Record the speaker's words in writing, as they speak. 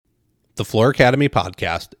The Floor Academy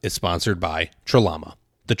podcast is sponsored by Tralama,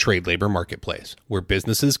 the trade labor marketplace, where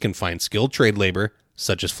businesses can find skilled trade labor,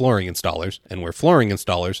 such as flooring installers, and where flooring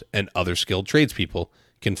installers and other skilled tradespeople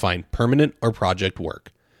can find permanent or project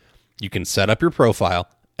work. You can set up your profile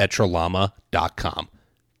at tralama.com,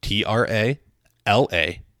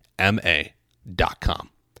 TRALAMA.com,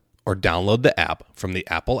 or download the app from the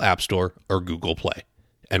Apple App Store or Google Play.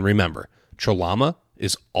 And remember, Tralama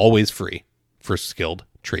is always free for skilled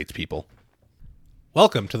tradespeople.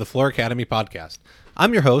 Welcome to the Floor Academy podcast.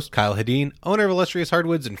 I'm your host, Kyle Hedin, owner of Illustrious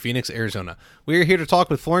Hardwoods in Phoenix, Arizona. We are here to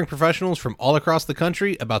talk with flooring professionals from all across the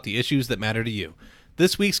country about the issues that matter to you.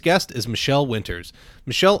 This week's guest is Michelle Winters.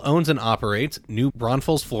 Michelle owns and operates New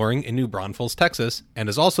Braunfels Flooring in New Braunfels, Texas, and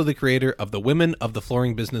is also the creator of the Women of the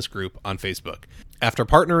Flooring Business group on Facebook. After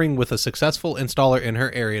partnering with a successful installer in her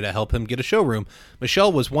area to help him get a showroom,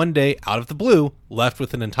 Michelle was one day, out of the blue, left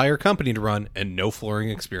with an entire company to run and no flooring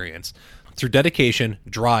experience. Through dedication,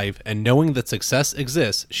 drive, and knowing that success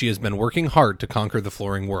exists, she has been working hard to conquer the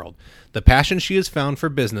flooring world. The passion she has found for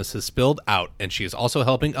business has spilled out, and she is also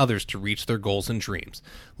helping others to reach their goals and dreams.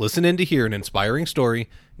 Listen in to hear an inspiring story,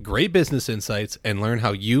 great business insights, and learn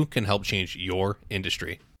how you can help change your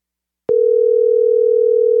industry.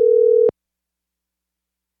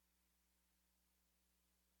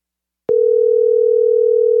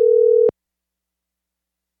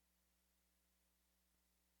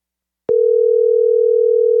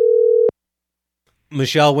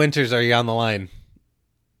 Michelle Winters, are you on the line?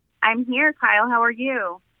 I'm here, Kyle. How are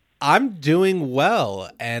you? I'm doing well,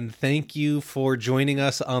 and thank you for joining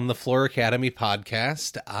us on the Floor Academy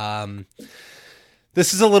podcast.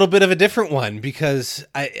 This is a little bit of a different one because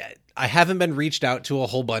I haven't been reached out to a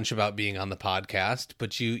whole bunch about being on the podcast,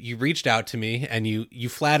 but you reached out to me and you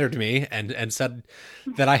flattered me and said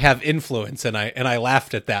that I have influence, and I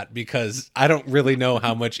laughed at that because I don't really know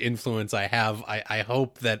how much influence I have. I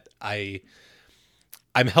hope that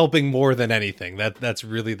I'm helping more than anything. That's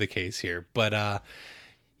really the case here. But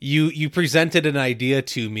you presented an idea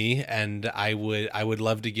to me, and I would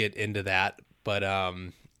love to get into that. But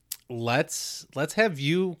let's have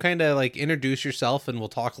you kind of like introduce yourself, and we'll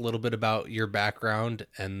talk a little bit about your background,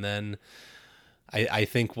 and then I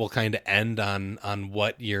think we'll kind of end on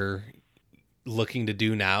what you're looking to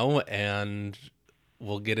do now, and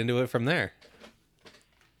we'll get into it from there.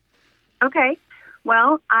 Okay.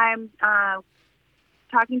 Well, I'm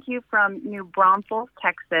talking to you from New Braunfels,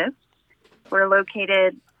 Texas. We're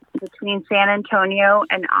located between San Antonio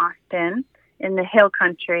and Austin in the Hill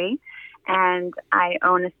Country, and I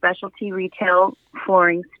own a specialty retail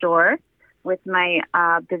flooring store with my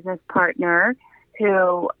business partner,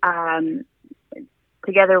 who,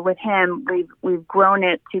 together with him, we've grown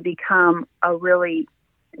it to become a really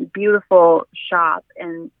beautiful shop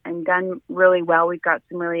and done really well. We've got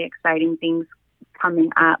some really exciting things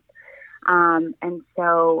coming up. And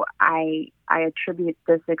so I attribute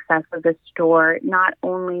the success of the store not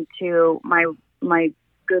only to my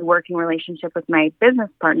good working relationship with my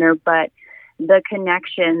business partner, but the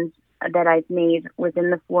connections that I've made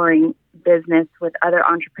within the flooring business with other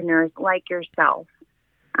entrepreneurs like yourself.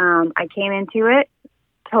 I came into it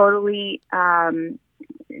totally a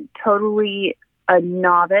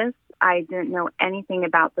novice. I didn't know anything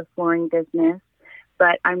about the flooring business,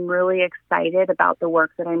 but I'm really excited about the work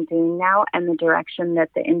that I'm doing now and the direction that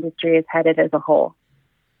the industry is headed as a whole.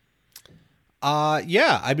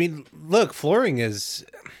 Yeah. I mean, look, flooring it's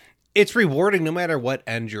rewarding no matter what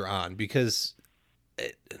end you're on, because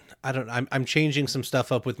I'm changing some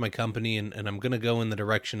stuff up with my company, and I'm going to go in the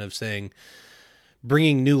direction of saying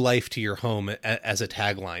bringing new life to your home as a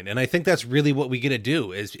tagline. And I think that's really what we get to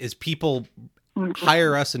do is people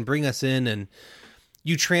hire us and bring us in, and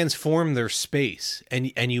you transform their space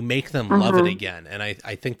and you make them love it again. And I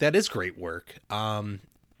think that is great work.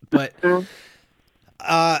 But so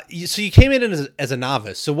you came in as a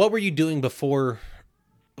novice. So what were you doing before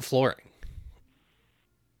flooring?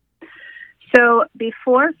 So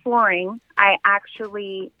before flooring, I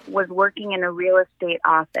actually was working in a real estate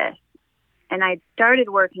office, and I started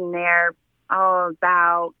working there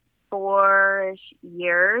about 4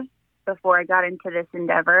 years before I got into this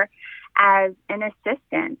endeavor as an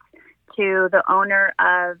assistant to the owner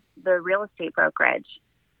of the real estate brokerage.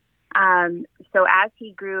 So as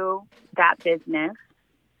he grew that business,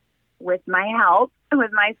 with my help,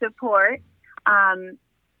 with my support,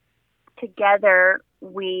 together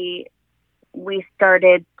we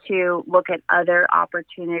started to look at other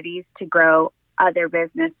opportunities to grow other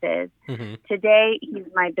businesses. Mm-hmm. Today, he's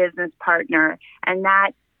my business partner, and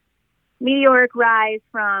that meteoric rise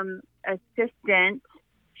from assistant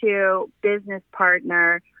to business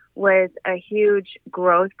partner was a huge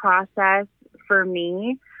growth process for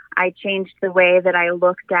me. I changed the way that I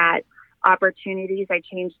looked at opportunities. I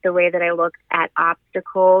changed the way that I looked at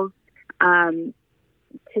obstacles.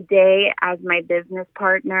 Today, as my business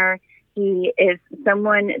partner, he is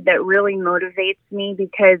someone that really motivates me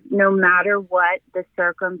because no matter what the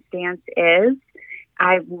circumstance is,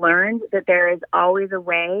 I've learned that there is always a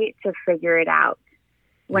way to figure it out.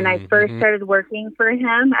 When I first started working for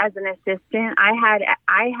him as an assistant, I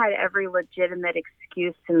had every legitimate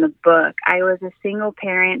excuse in the book. I was a single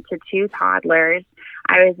parent to 2 toddlers.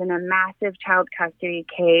 I was in a massive child custody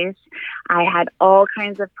case. I had all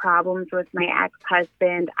kinds of problems with my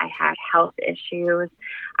ex-husband. I had health issues.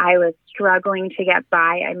 I was struggling to get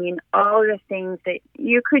by. I mean, all the things that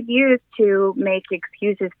you could use to make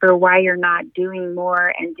excuses for why you're not doing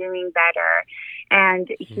more and doing better. And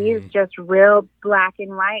he's just real black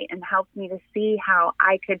and white and helped me to see how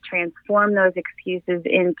I could transform those excuses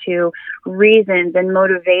into reasons and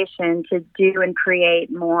motivation to do and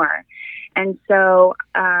create more. And so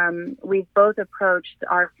we've both approached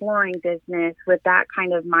our flooring business with that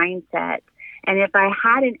kind of mindset. And if I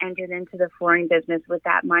hadn't entered into the flooring business with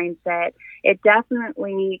that mindset, it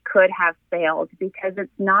definitely could have failed because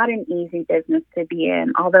it's not an easy business to be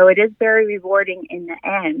in, although it is very rewarding in the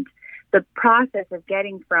end. The process of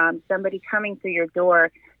getting from somebody coming through your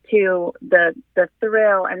door to the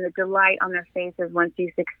thrill and the delight on their faces once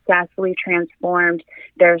you successfully transformed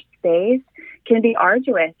their space can be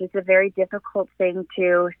arduous. It's a very difficult thing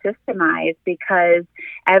to systemize because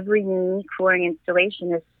every unique flooring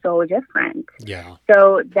installation is so different. Yeah.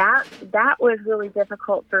 So that was really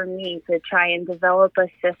difficult for me to try and develop a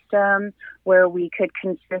system where we could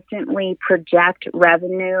consistently project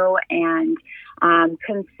revenue and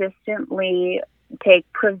consistently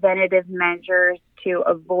take preventative measures to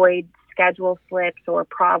avoid schedule slips or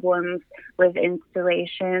problems with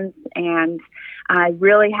installations. And I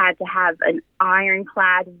really had to have an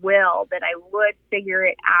ironclad will that I would figure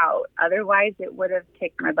it out. Otherwise, it would have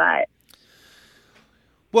kicked my butt.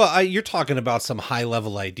 Well, you're talking about some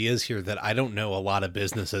high-level ideas here that I don't know a lot of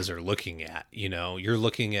businesses are looking at. You know, you're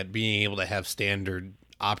looking at being able to have standard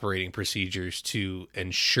operating procedures to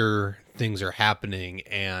ensure things are happening,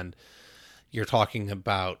 and you're talking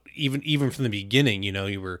about even from the beginning, you know,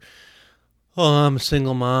 you were, oh, I'm a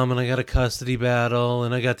single mom and I got a custody battle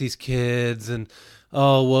and I got these kids and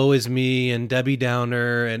oh, woe is me and Debbie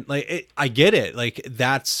Downer and I get it. Like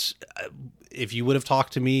that's, if you would have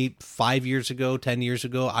talked to me 5 years ago, 10 years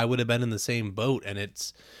ago, I would have been in the same boat. And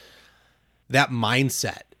it's that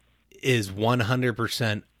mindset is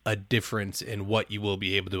 100% a difference in what you will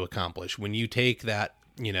be able to accomplish. When you take that,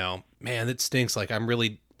 you know, man, it stinks. Like I'm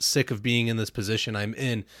really sick of being in this position I'm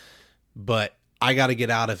in, but I got to get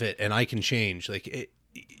out of it and I can change. Like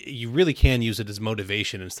you really can use it as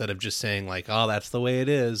motivation instead of just saying like, oh, that's the way it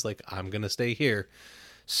is. Like I'm going to stay here.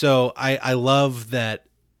 So I love that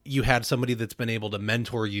you had somebody that's been able to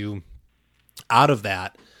mentor you out of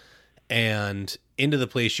that and into the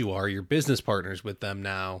place you are. You're business partners with them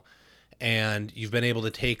now, and you've been able to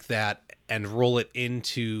take that and roll it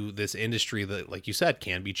into this industry that, like you said,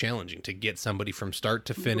 can be challenging to get somebody from start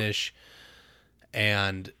to finish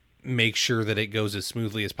and make sure that it goes as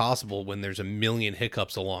smoothly as possible when there's a million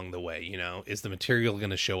hiccups along the way. You know, is the material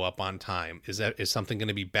going to show up on time? Is something going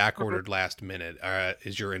to be back ordered last minute?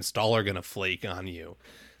 Is your installer going to flake on you?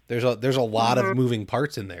 There's a lot of moving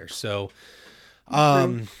parts in there. So,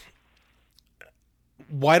 why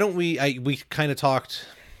don't we kind of talked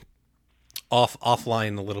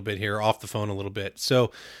offline a little bit here, off the phone a little bit.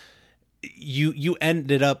 So you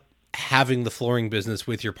ended up having the flooring business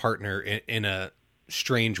with your partner in a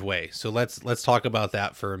strange way. So let's talk about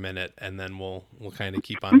that for a minute, and then we'll kind of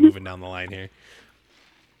keep on moving down the line here.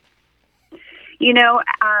 You know,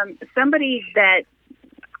 somebody that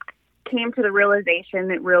came to the realization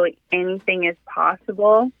that really anything is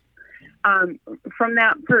possible. From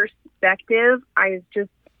that perspective, I was just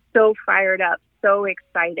so fired up, so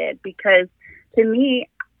excited, because to me,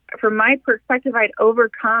 from my perspective, I'd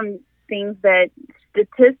overcome things that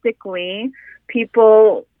statistically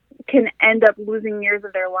people can end up losing years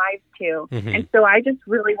of their lives to. And so I just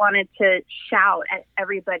really wanted to shout at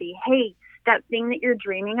everybody, hey, that thing that you're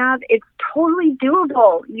dreaming of, it's totally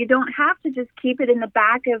doable. You don't have to just keep it in the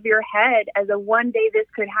back of your head as a one day this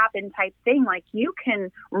could happen type thing. Like you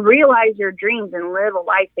can realize your dreams and live a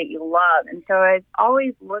life that you love. And so I was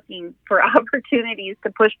always looking for opportunities to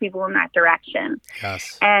push people in that direction.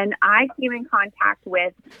 Yes. And I came in contact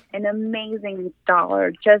with an amazing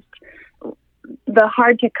installer, just the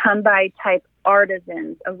hard to come by type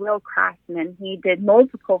artisans, a real craftsman. He did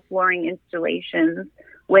multiple flooring installations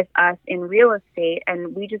with us in real estate,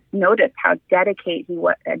 and we just noticed how dedicated he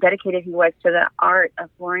was to the art of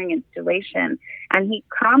flooring installation. And he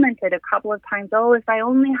commented a couple of times, "Oh, if I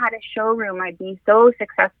only had a showroom, I'd be so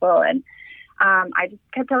successful." And I just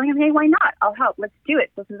kept telling him, "Hey, why not? I'll help. Let's do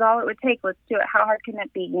it. This is all it would take. Let's do it. How hard can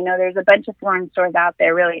it be? You know, there's a bunch of flooring stores out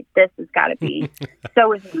there. Really, this has got to be so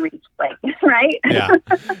within reach, like, right?" Yeah.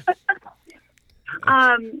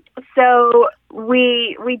 So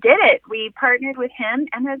we did it. We partnered with him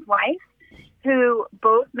and his wife, who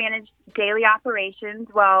both managed daily operations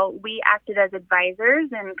while we acted as advisors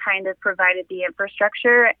and kind of provided the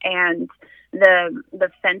infrastructure and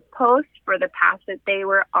the fence posts for the path that they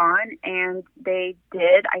were on. And they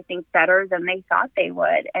did, I think, better than they thought they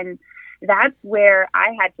would. And that's where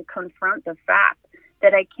I had to confront the fact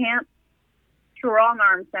that I can't strong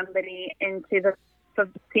arm somebody into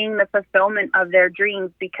seeing the fulfillment of their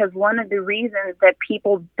dreams, because one of the reasons that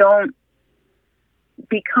people don't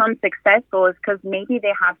become successful is because maybe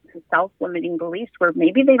they have some self-limiting beliefs where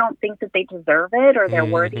maybe they don't think that they deserve it or they're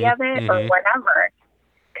worthy of it or whatever.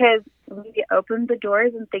 Because we opened the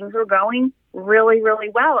doors and things were going really, really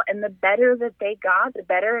well. And the better that they got, the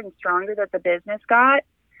better and stronger that the business got,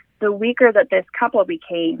 the weaker that this couple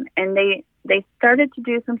became. And they started to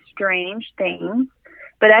do some strange things.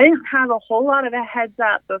 But I didn't have a whole lot of a heads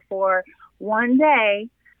up before one day,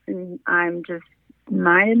 and I'm just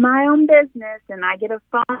minding my own business, and I get a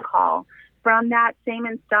phone call from that same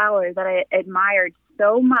installer that I admired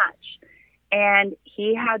so much. And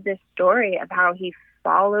he had this story of how he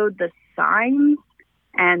followed the signs,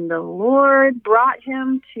 and the Lord brought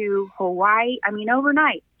him to Hawaii. I mean,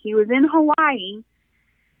 overnight. He was in Hawaii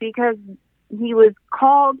because he was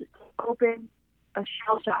called to open a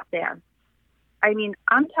shell shop there. I mean,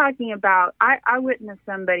 I'm talking about, I witnessed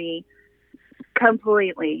somebody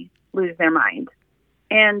completely lose their mind.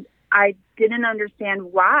 And I didn't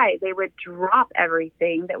understand why they would drop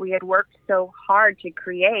everything that we had worked so hard to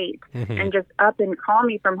create and just up and call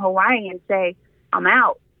me from Hawaii and say, "I'm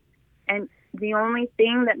out." And the only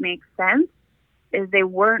thing that makes sense is they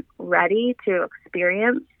weren't ready to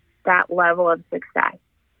experience that level of success.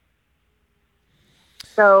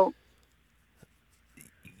 So,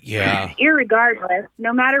 yeah, irregardless,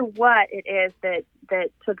 no matter what it is that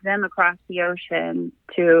took them across the ocean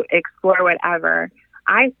to explore whatever,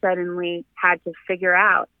 I suddenly had to figure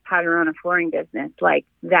out how to run a flooring business like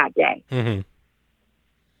that day.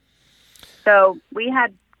 So we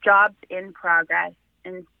had jobs in progress,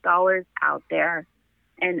 installers out there,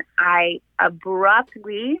 and I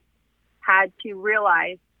abruptly had to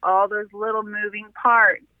realize all those little moving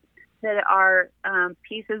parts that are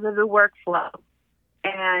pieces of the workflow.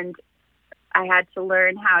 And I had to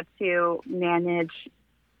learn how to manage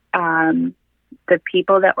the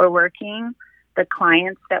people that were working, the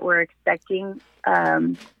clients that were expecting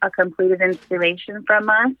a completed installation from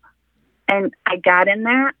us. And I got in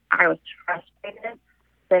there. I was frustrated,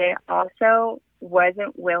 but I also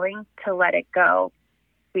wasn't willing to let it go.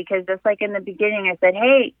 Because just like in the beginning, I said,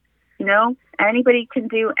 "Hey, you know, anybody can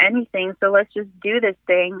do anything, so let's just do this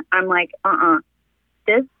thing." I'm like,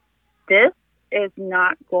 this is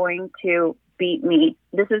not going to beat me.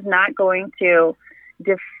 This is not going to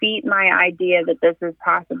defeat my idea that this is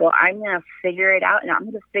possible. I'm going to figure it out, and I'm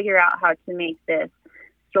going to figure out how to make this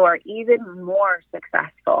store even more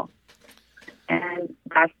successful. And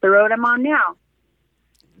that's the road I'm on now.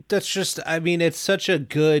 That's just, I mean, it's such a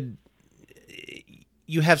good,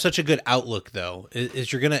 you have such a good outlook though,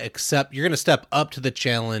 is you're going to step up to the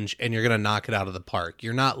challenge and you're going to knock it out of the park.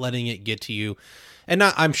 You're not letting it get to you. And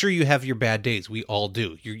I'm sure you have your bad days. We all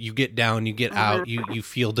do. You get down, you get out, you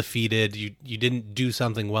feel defeated. You didn't do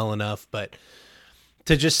something well enough, but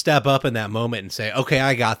to just step up in that moment and say, "Okay,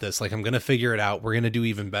 I got this. Like, I'm going to figure it out. We're going to do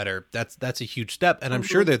even better." That's a huge step. And I'm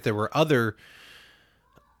sure that there were other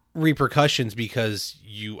repercussions because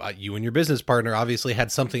you and your business partner obviously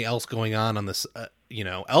had something else going on this,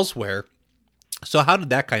 elsewhere. So how did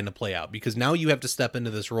that kind of play out? Because now you have to step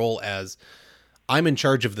into this role as, I'm in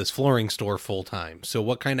charge of this flooring store full time. So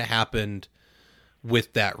what kind of happened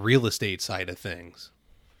with that real estate side of things?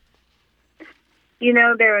 You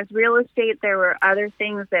know, there was real estate. There were other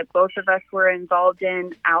things that both of us were involved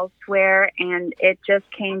in elsewhere. And it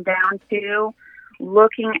just came down to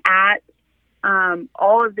looking at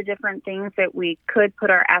all of the different things that we could put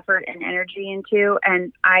our effort and energy into.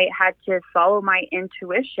 And I had to follow my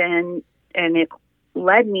intuition, and it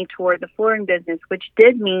led me toward the flooring business, which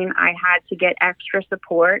did mean I had to get extra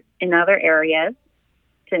support in other areas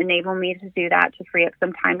to enable me to do that, to free up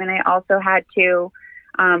some time. And I also had to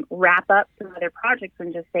wrap up some other projects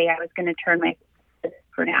and just say I was going to turn my focus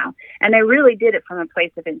for now. And I really did it from a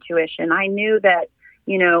place of intuition. I knew that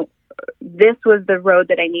you know, this was the road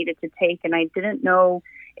that I needed to take, and I didn't know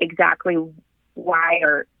exactly why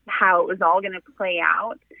or how it was all going to play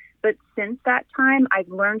out. But since that time, I've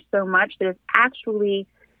learned so much that it's actually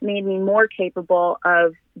made me more capable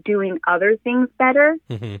of doing other things better,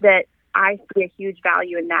 that I see a huge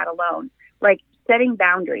value in that alone. Like setting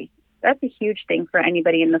boundaries. That's a huge thing for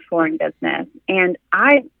anybody in the flooring business. And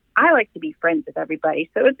I like to be friends with everybody.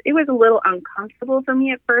 So it was a little uncomfortable for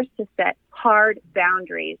me at first to set hard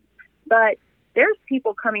boundaries. But there's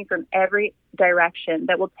people coming from every direction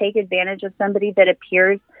that will take advantage of somebody that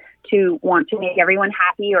appears to want to make everyone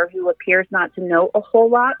happy, or who appears not to know a whole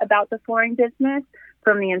lot about the flooring business.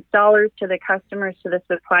 From the installers to the customers to the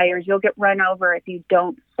suppliers, you'll get run over if you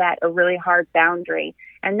don't set a really hard boundary.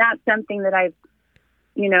 And that's something that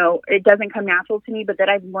it doesn't come natural to me, but that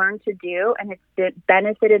I've learned to do, and it's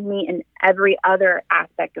benefited me in every other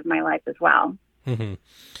aspect of my life as well. Mm-hmm.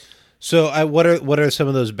 So what are some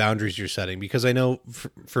of those boundaries you're setting? Because I know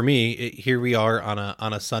for me, here we are on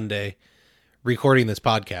a Sunday recording this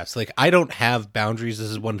podcast. Like, I don't have boundaries. This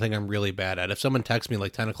is one thing I'm really bad at. If someone texts me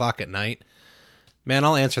like 10 o'clock at night, man,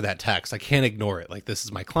 I'll answer that text. I can't ignore it. Like, this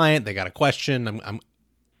is my client. They got a question. I'm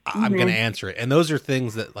going to answer it. And those are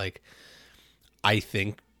things that, like, I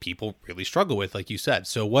think people really struggle with, like you said.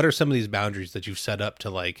 So what are some of these boundaries that you've set up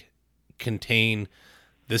to, like, contain,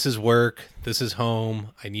 this is work, this is home,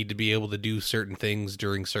 I need to be able to do certain things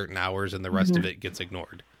during certain hours, and the rest of it gets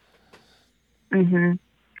ignored?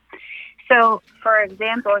 So, for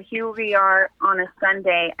example, here we are on a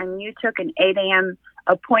Sunday, and you took an 8 a.m.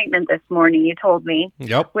 appointment this morning, you told me.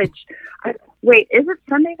 Yep. Wait, is it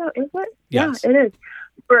Sunday though? Is it? Yes. Yeah, it is.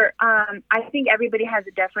 I think everybody has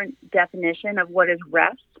a different definition of what is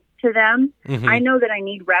rest to them. I know that I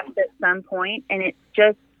need rest at some point, and it's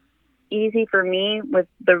just easy for me with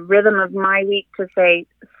the rhythm of my week to say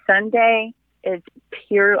Sunday is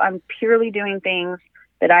I'm purely doing things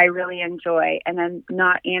that I really enjoy, and I'm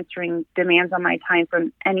not answering demands on my time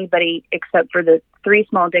from anybody except for the 3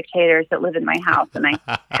 small dictators that live in my house, and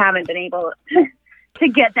I haven't been able to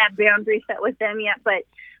get that boundary set with them yet. But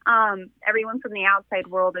everyone from the outside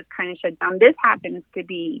world is kind of shut down. This happens to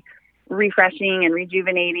be refreshing and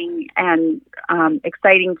rejuvenating and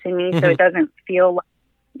exciting to me, so it doesn't feel like,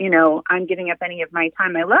 I'm giving up any of my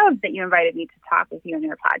time. I love that you invited me to talk with you on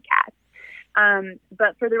your podcast.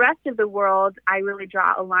 But for the rest of the world, I really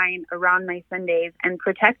draw a line around my Sundays and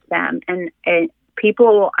protect them. And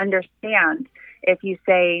people will understand if you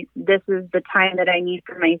say, this is the time that I need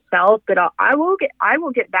for myself, but I will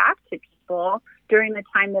get back to people during the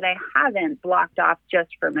time that I haven't blocked off just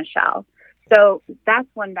for Michelle. So that's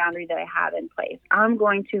one boundary that I have in place. I'm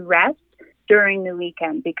going to rest during the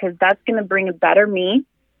weekend, because that's going to bring a better me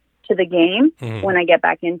to the game when I get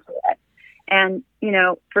back into it. And,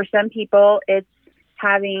 for some people, it's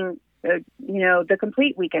having, the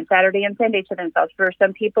complete weekend, Saturday and Sunday, to themselves. For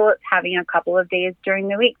some people, it's having a couple of days during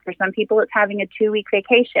the week. For some people, it's having a 2-week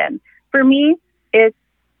vacation. For me, it's,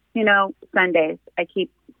 Sundays. I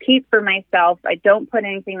keep for myself. I don't put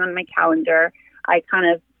anything on my calendar. I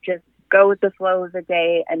kind of just go with the flow of the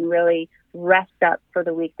day and really rest up for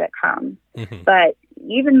the week that comes. But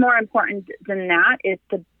even more important than that is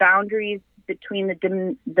the boundaries between the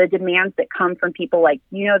demands that come from people. Like,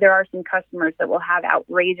 there are some customers that will have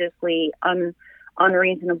outrageously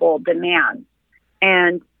unreasonable demands.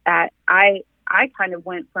 And I kind of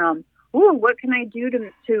went from, what can I do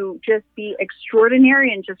to just be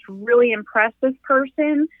extraordinary and just really impress this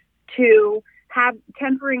person, to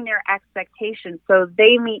tempering their expectations so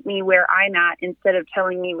they meet me where I'm at instead of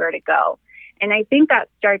telling me where to go. And I think that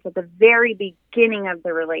starts at the very beginning of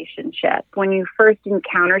the relationship. When you first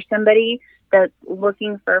encounter somebody that's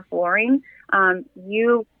looking for flooring,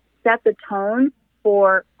 you set the tone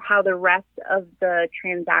for how the rest of the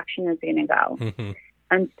transaction is going to go.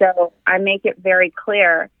 And so I make it very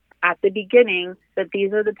clear at the beginning that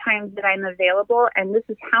these are the times that I'm available, and this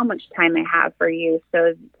is how much time I have for you.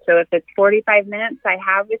 So if it's 45 minutes I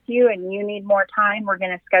have with you and you need more time, we're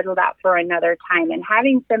going to schedule that for another time. And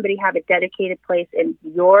having somebody have a dedicated place in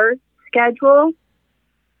your schedule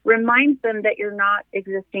reminds them that you're not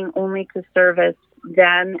existing only to service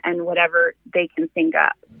them and whatever they can think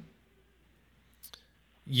up.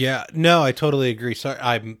 Yeah, no, I totally agree.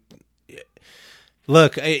 Sorry,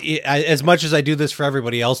 Look, as much as I do this for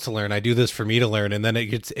everybody else to learn, I do this for me to learn, and then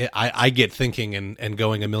I get thinking and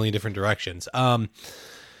going a million different directions.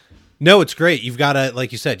 No, it's great. You've got to,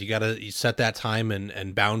 like you said, you set that time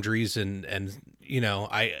and boundaries, and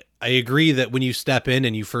I agree that when you step in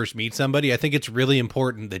and you first meet somebody, I think it's really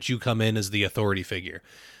important that you come in as the authority figure.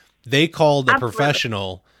 They called a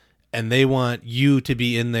professional, and they want you to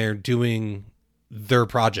be in there doing their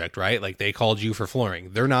project, right? Like they called you for flooring.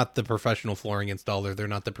 They're not the professional flooring installer. They're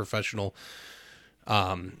not the professional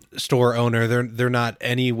store owner. They're not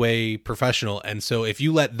any way professional. And so if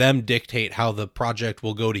you let them dictate how the project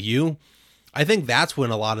will go to you, I think that's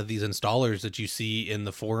when a lot of these installers that you see in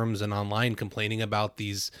the forums and online complaining about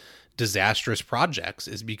these disastrous projects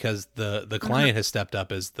is because the client has stepped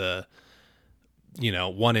up as the,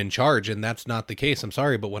 one in charge. And that's not the case. I'm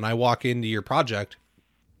sorry, but when I walk into your project,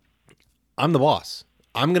 I'm the boss.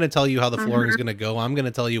 I'm going to tell you how the flooring is going to go. I'm going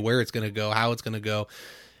to tell you where it's going to go, how it's going to go,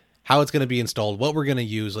 how it's going to be installed, what we're going to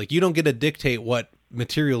use. Like, you don't get to dictate what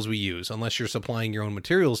materials we use unless you're supplying your own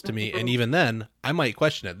materials to me. And even then, I might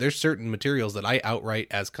question it. There's certain materials that I outright,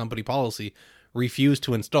 as company policy, refuse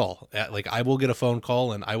to install. Like, I will get a phone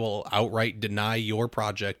call and I will outright deny your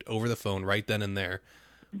project over the phone right then and there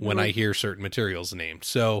when I hear certain materials named.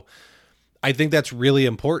 So I think that's really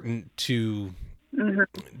important to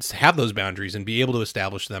have those boundaries and be able to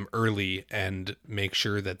establish them early and make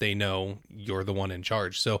sure that they know you're the one in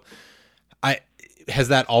charge. So has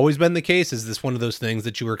that always been the case? Is this one of those things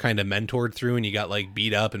that you were kind of mentored through and you got like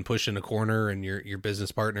beat up and pushed in a corner and your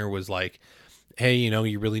business partner was like, hey,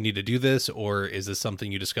 you really need to do this? Or is this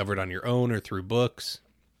something you discovered on your own or through books?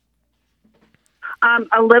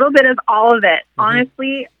 A little bit of all of it.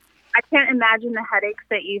 Honestly, I can't imagine the headaches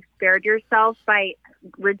that you've spared yourself by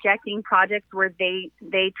rejecting projects where they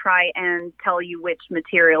try and tell you which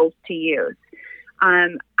materials to use.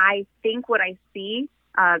 I think what I see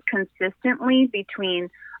consistently between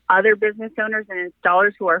other business owners and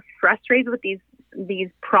installers who are frustrated with these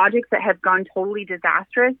projects that have gone totally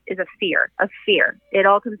disastrous is a fear. It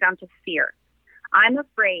all comes down to fear. I'm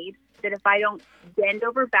afraid that if I don't bend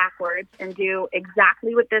over backwards and do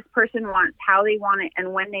exactly what this person wants, how they want it,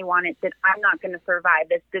 and when they want it, that I'm not going to survive.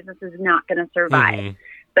 This business is not going to survive.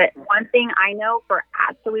 But one thing I know for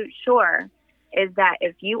absolute sure is that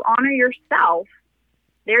if you honor yourself,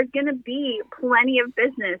 there's going to be plenty of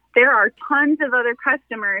business. There are tons of other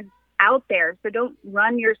customers out there. So don't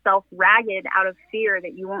run yourself ragged out of fear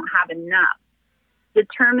that you won't have enough.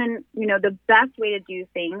 Determine, the best way to do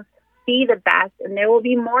things. Be the best, and there will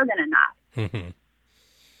be more than enough.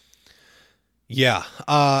 Yeah.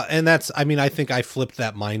 And I think I flipped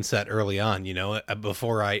that mindset early on,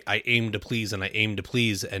 before I aimed to please and I aimed to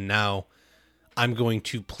please. And now I'm going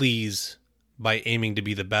to please by aiming to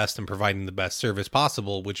be the best and providing the best service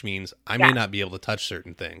possible, which means I may not be able to touch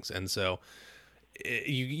certain things. And so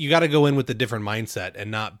you got to go in with a different mindset and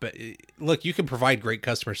not, look, you can provide great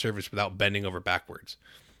customer service without bending over backwards.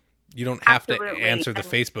 You don't have to answer the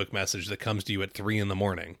Facebook message that comes to you at 3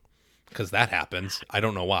 a.m, because that happens. I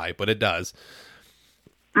don't know why, but it does.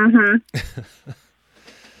 Absolutely.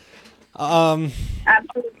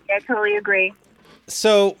 I totally agree.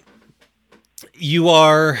 So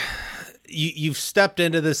you've stepped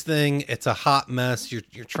into this thing. It's a hot mess.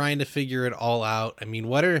 You're trying to figure it all out. I mean,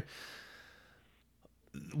 what are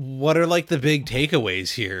like the big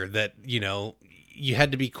takeaways here that, you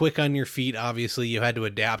had to be quick on your feet. Obviously you had to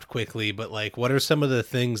adapt quickly, but like, what are some of the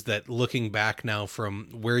things that, looking back now from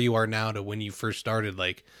where you are now to when you first started,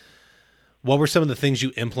 like what were some of the things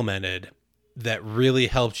you implemented that really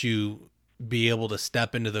helped you be able to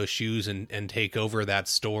step into those shoes and take over that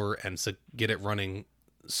store and get it running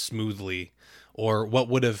smoothly? Or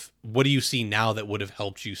what do you see now that would have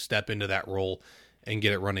helped you step into that role and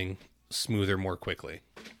get it running smoother more quickly?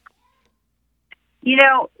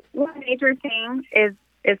 One major thing is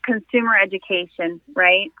consumer education,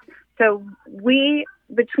 right? So we,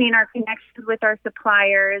 between our connections with our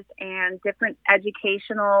suppliers and different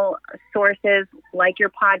educational sources like your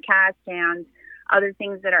podcast and other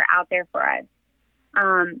things that are out there for us,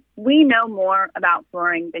 we know more about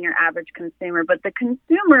flooring than your average consumer, but the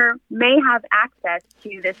consumer may have access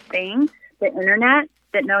to this thing, the internet,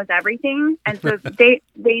 that knows everything. And so they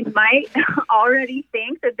might already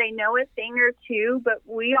think that they know a thing or two, but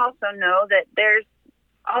we also know that there's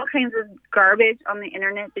all kinds of garbage on the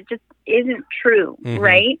internet that just isn't true,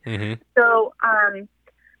 right? So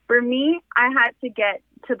for me, I had to get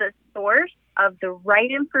to the source of the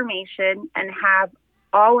right information and have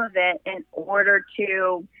all of it in order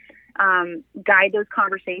to guide those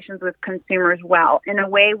conversations with consumers well, in a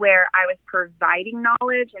way where I was providing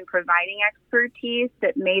knowledge and providing expertise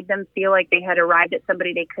that made them feel like they had arrived at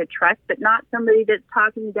somebody they could trust, but not somebody that's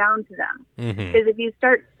talking down to them. Because if you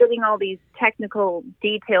start getting all these technical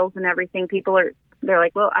details and everything, they're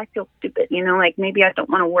like, well, I feel stupid, like maybe I don't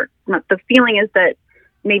want to work. The feeling is that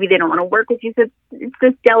maybe they don't want to work with you. So it's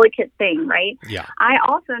this delicate thing, right? Yeah. I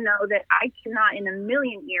also know that I cannot in a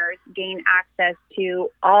million years gain access to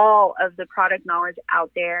all of the product knowledge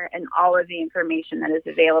out there and all of the information that is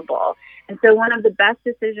available. And so one of the best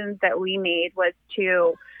decisions that we made was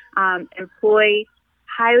to employ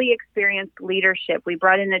highly experienced leadership. We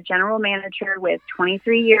brought in a general manager with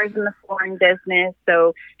 23 years in the flooring business.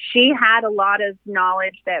 So she had a lot of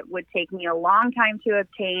knowledge that would take me a long time to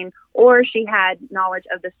obtain, or she had knowledge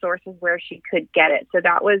of the sources where she could get it. So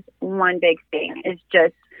that was one big thing, is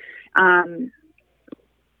just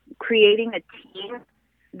creating a team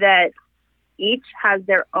that each has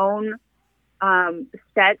their own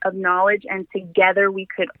set of knowledge, and together we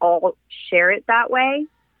could all share it that way,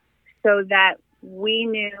 so that we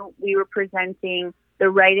knew we were presenting the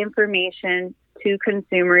right information to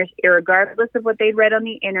consumers, irregardless of what they'd read on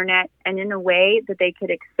the internet, and in a way that they could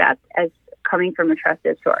accept as coming from a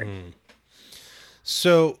trusted source.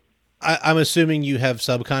 So I'm assuming you have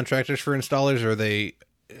subcontractors for installers, or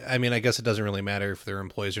I mean, I guess it doesn't really matter if they're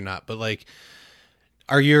employees or not, but like,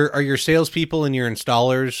 are your salespeople and your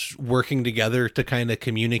installers working together to kind of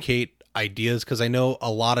communicate ideas? Because I know a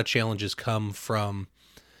lot of challenges come from,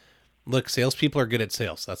 look, salespeople are good at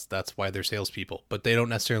sales. That's why they're salespeople, but they don't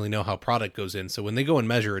necessarily know how product goes in. So when they go and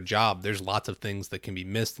measure a job, there's lots of things that can be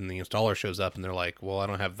missed, and the installer shows up and they're like, well, I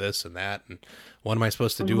don't have this and that, and what am I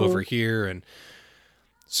supposed to do over here? And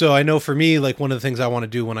so I know for me, like, one of the things I want to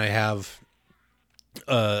do when I have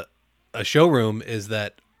a showroom is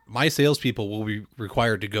that my salespeople will be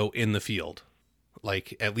required to go in the field,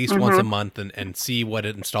 like at least once a month, and see what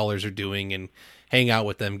installers are doing and hang out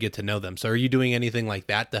with them, get to know them. So are you doing anything like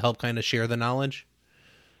that to help kind of share the knowledge?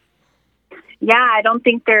 Yeah, I don't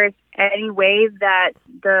think there's any way that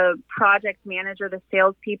the project manager, the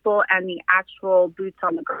salespeople, and the actual boots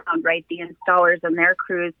on the ground, right, the installers and their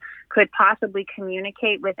crews, could possibly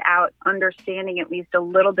communicate without understanding at least a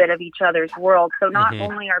little bit of each other's world. So not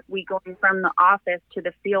only are we going from the office to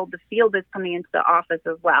the field is coming into the office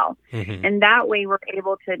as well. And that way we're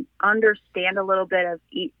able to understand a little bit of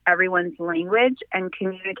everyone's language and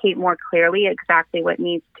communicate more clearly exactly what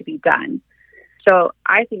needs to be done. So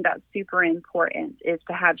I think that's super important, is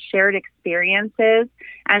to have shared experiences.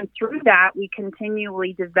 And through that, we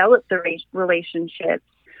continually develop the relationships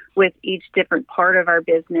with each different part of our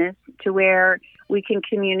business, to where we can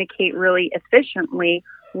communicate really efficiently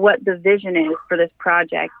what the vision is for this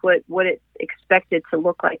project, what it's expected to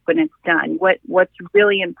look like when it's done, what's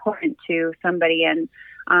really important to somebody, and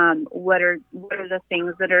what are the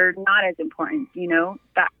things that are not as important,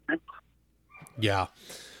 that. Yeah.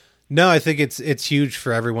 No, I think it's huge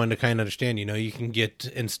for everyone to kind of understand. You can get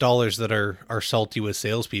installers that are salty with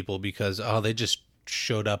salespeople because, they just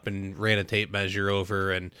showed up and ran a tape measure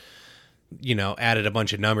over and, added a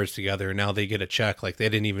bunch of numbers together, and now they get a check. Like they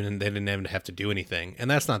didn't even have to do anything. And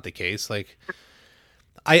that's not the case. Like,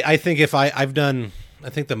 I think I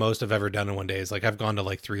think the most I've ever done in one day is, like, I've gone to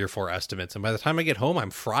like 3 or 4 estimates, and by the time I get home,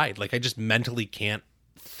 I'm fried. Like, I just mentally can't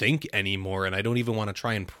think anymore, and I don't even want to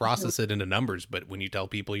try and process it into numbers. But when you tell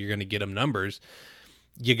people you're going to get them numbers,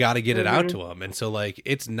 you got to get it out to them. And so, like,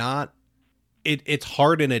 it's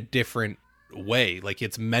hard in a different way. Like,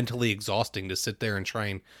 it's mentally exhausting to sit there and try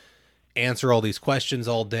and answer all these questions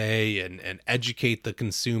all day and educate the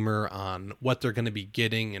consumer on what they're going to be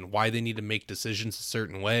getting and why they need to make decisions a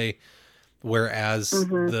certain way. Whereas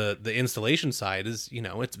the installation side is,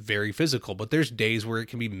 it's very physical, but there's days where it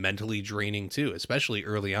can be mentally draining too, especially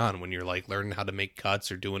early on when you're like learning how to make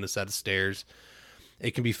cuts or doing a set of stairs.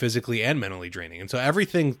 It can be physically and mentally draining. And so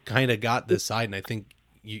everything kind of got this side. And I think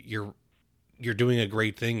you're doing a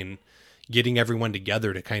great thing and getting everyone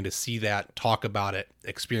together to kind of see that, talk about it,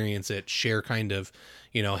 experience it, share kind of,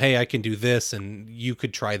 hey, I can do this and you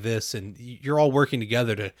could try this. And you're all working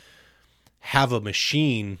together to have a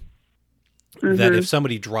machine that if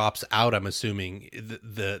somebody drops out, I'm assuming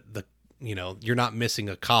the you're not missing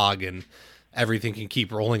a cog and everything can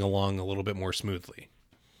keep rolling along a little bit more smoothly.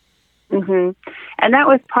 And that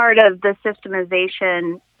was part of the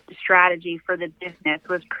systemization strategy for the business,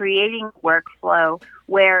 was creating workflow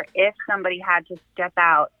where if somebody had to step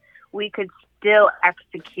out, we could still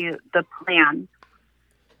execute the plan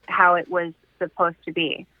how it was supposed to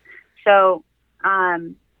be. So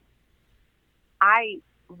I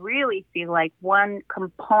really feel like one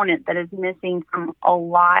component that is missing from a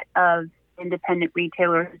lot of independent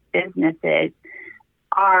retailers' businesses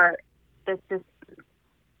are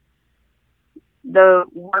the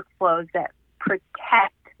workflows that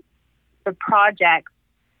protect the project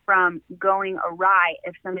from going awry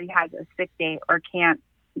if somebody has a sick day or can't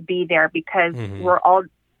be there, because we're all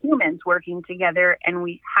humans working together and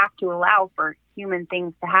we have to allow for human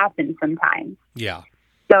things to happen sometimes. Yeah.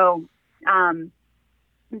 So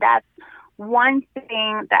that's one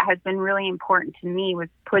thing that has been really important to me, was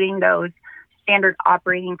putting those standard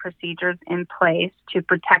operating procedures in place to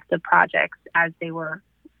protect the projects as they were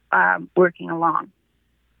working along.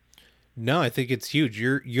 No, I think it's huge.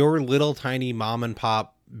 Your little tiny mom and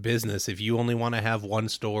pop business, if you only want to have one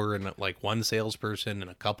store and like one salesperson and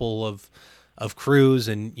a couple of crews,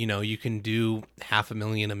 and you can do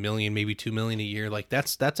 $500,000, $1 million, maybe $2 million a year, like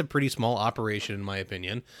that's a pretty small operation in my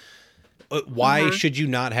opinion. Why should you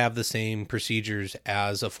not have the same procedures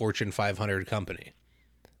as a Fortune 500 company?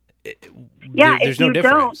 There's no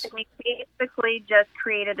difference. Don't, you basically just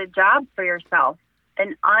created a job for yourself,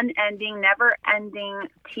 an unending, never-ending,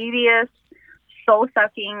 tedious,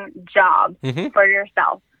 soul-sucking job for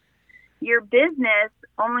yourself. Your business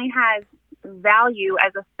only has value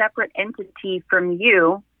as a separate entity from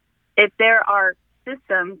you if there are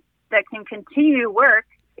systems that can continue to work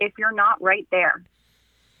if you're not right there.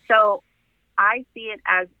 So I see it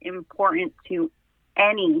as important to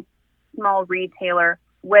any small retailer,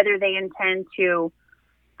 whether they intend to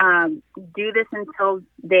do this until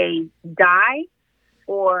they die,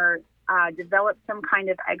 or develop some kind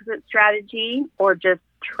of exit strategy, or just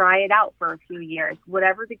try it out for a few years.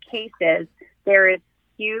 Whatever the case is, there is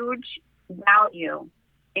huge value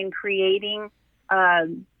in creating a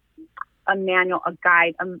manual, a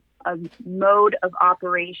guide, a mode of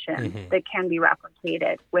operation that can be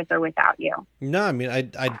replicated with or without you. No, I mean,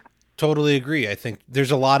 I totally agree. I think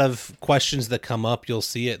there's a lot of questions that come up. You'll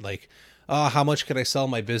see it like, how much could I sell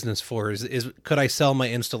my business for? Could I sell my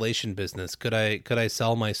installation business? Could I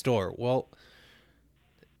sell my store? Well,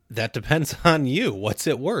 that depends on you. What's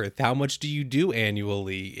it worth? How much do you do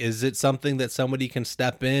annually? Is it something that somebody can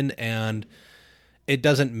step in, and it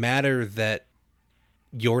doesn't matter that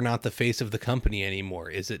you're not the face of the company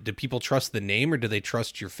anymore? Do people trust the name, or do they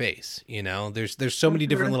trust your face? There's so many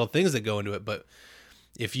different little things that go into it, but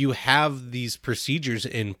if you have these procedures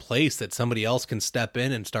in place that somebody else can step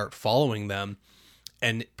in and start following them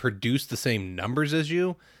and produce the same numbers as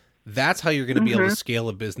you, that's how you're going to be able to scale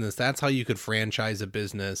a business. That's how you could franchise a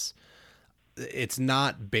business. It's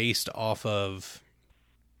not based off of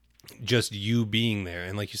just you being there.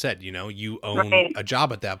 And like you said, you own a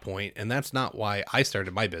job at that point, and that's not why I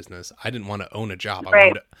started my business. I didn't want to own a job.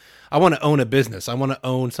 I want to own a business. I want to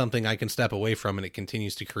own something I can step away from and it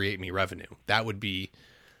continues to create me revenue.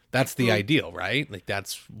 That's the ideal, right? Like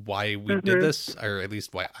that's why we did this, or at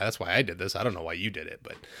least that's why I did this. I don't know why you did it,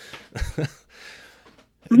 but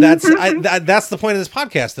that's the point of this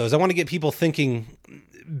podcast though, is I want to get people thinking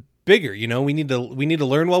bigger. We need to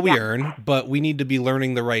learn what we earn, but we need to be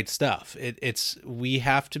learning the right stuff. We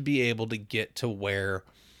have to be able to get to where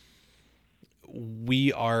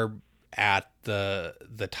we are at the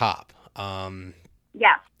top.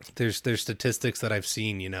 There's statistics that I've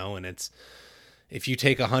seen, and it's, if you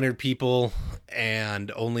take 100 people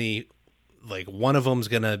and only like one of them's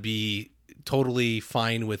going to be totally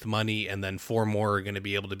fine with money, and then 4 more are going to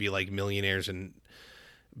be able to be like millionaires and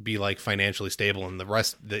be like financially stable, and the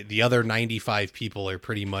rest, the other 95 people are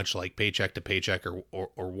pretty much like paycheck to paycheck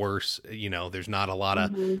or worse. There's not a lot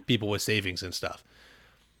of people with savings and stuff.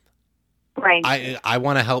 Right. I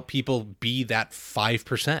want to help people be that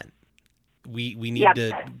 5%. We need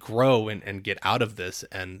to grow and get out of this.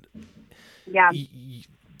 And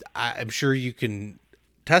I'm sure you can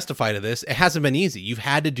testify to this. It hasn't been easy. You've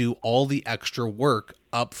had to do all the extra work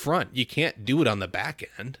up front. You can't do it on the back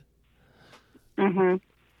end.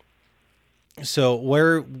 So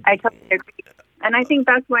I totally agree. And I think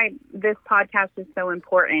that's why this podcast is so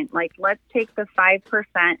important. Like, let's take the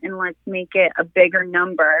 5% and let's make it a bigger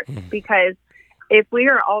number, because if we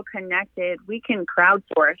are all connected, we can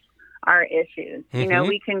crowdsource our issues.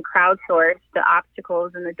 We can crowdsource the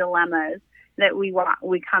obstacles and the dilemmas that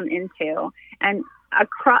we come into. And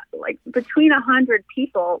across, like, between 100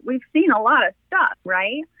 people, we've seen a lot of stuff,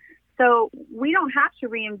 right? So we don't have to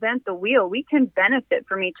reinvent the wheel. We can benefit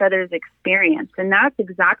from each other's experience. And that's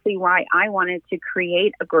exactly why I wanted to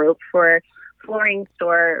create a group for flooring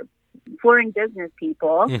business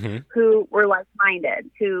people who were like-minded,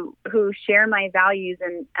 who share my values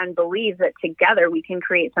and believe that together we can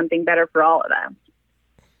create something better for all of us.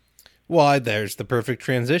 Well, there's the perfect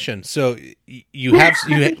transition. So you have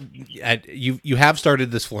you have started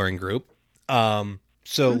this flooring group.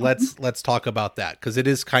 So let's talk about that, because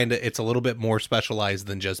it's a little bit more specialized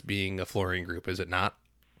than just being a flooring group, is it not?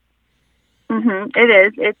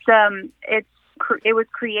 It is. It was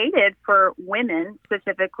created for women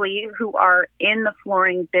specifically who are in the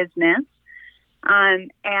flooring business,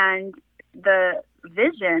 and the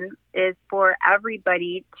vision is for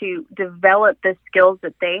everybody to develop the skills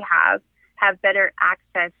that they have better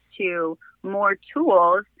access to more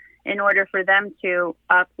tools in order for them to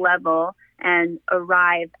up level and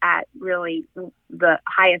arrive at really the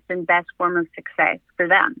highest and best form of success for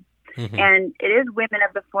them. Mm-hmm. And it is women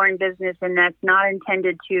of the flooring business, and that's not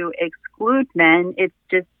intended to exclude men. It's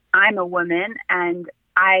just I'm a woman, and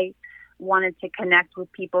I wanted to connect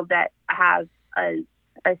with people that have a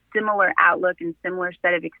similar outlook and similar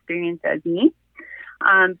set of experience as me.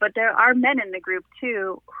 But there are men in the group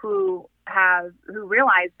too who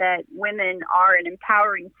realize that women are an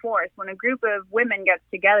empowering force. When a group of women gets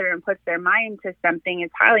together and puts their mind to something,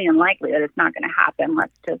 it's highly unlikely that it's not going to happen.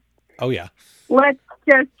 Let's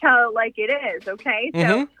just tell it like it is, okay?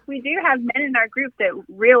 Mm-hmm. So we do have men in our group that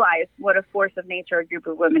realize what a force of nature a group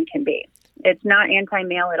of women can be. It's not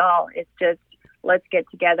anti-male at all. It's just let's get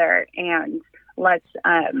together and let's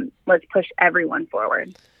push everyone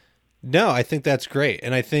forward. No, I think that's great.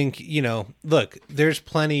 And I think, look, there's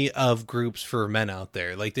plenty of groups for men out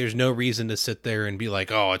there. Like, there's no reason to sit there and be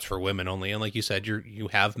like, oh, it's for women only. And like you said, you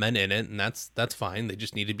have men in it, and that's fine. They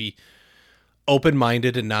just need to be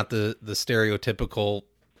open-minded and not the stereotypical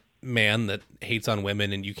man that hates on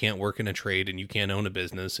women and you can't work in a trade and you can't own a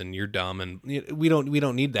business and you're dumb. And we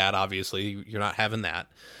don't need that. Obviously, you're not having that.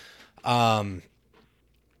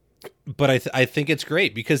 But I think it's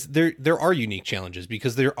great because there are unique challenges,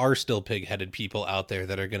 because there are still pig-headed people out there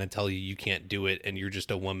that are going to tell you can't do it and you're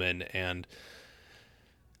just a woman. And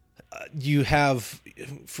you have,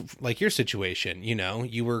 like your situation,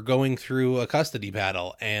 you were going through a custody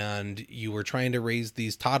battle and you were trying to raise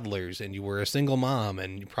these toddlers and you were a single mom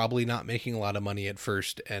and you're probably not making a lot of money at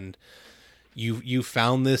first. And you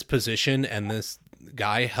found this position and this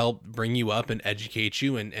guy helped bring you up and educate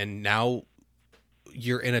you. And now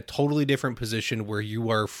you're in a totally different position where you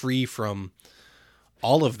are free from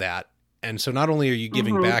all of that. And so not only are you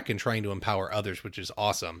giving mm-hmm. back and trying to empower others, which is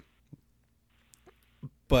awesome,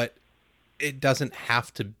 but it doesn't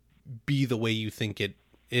have to be the way you think it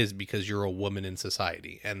is because you're a woman in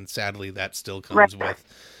society. And sadly, that still comes with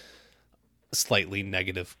slightly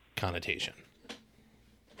negative connotation.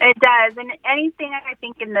 It does. And anything I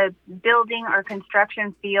think in the building or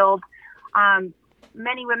construction field,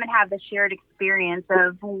 many women have the shared experience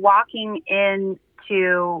of walking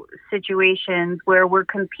into situations where we're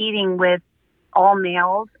competing with all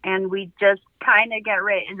males and we just kind of get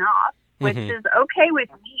written off, which mm-hmm. is okay with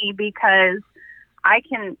me because I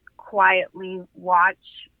can quietly watch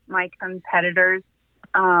my competitors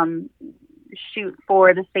shoot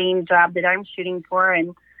for the same job that I'm shooting for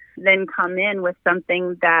and then come in with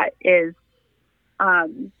something that is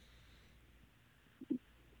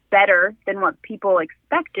better than what people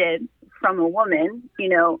expected from a woman.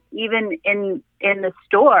 Even in the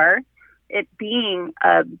store, it being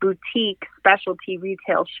a boutique specialty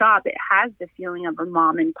retail shop, it has the feeling of a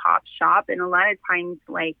mom and pop shop. And a lot of times,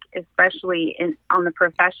 like, especially on the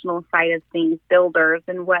professional side of things, builders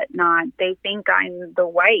and whatnot, they think I'm the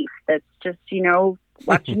wife that's just,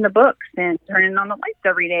 watching the books and turning on the lights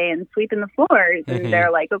every day and sweeping the floors. Mm-hmm. And they're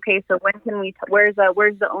like, okay, so when can we, where's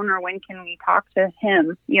the owner? When can we talk to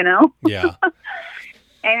him? Yeah.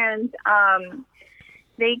 And,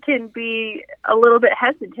 they can be a little bit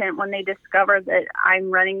hesitant when they discover that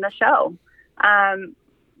I'm running the show,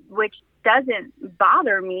 which doesn't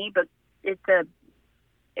bother me, but it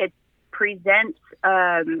presents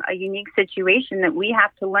a unique situation that we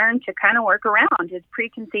have to learn to kind of work around. Is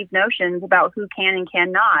preconceived notions about who can and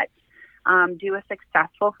cannot do a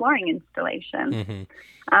successful flooring installation.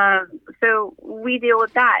 Mm-hmm. So we deal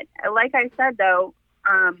with that. Like I said, though,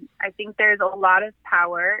 I think there's a lot of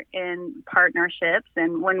power in partnerships,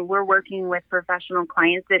 and when we're working with professional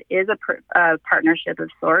clients, it is a partnership of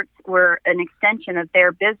sorts. We're an extension of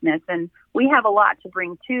their business, and we have a lot to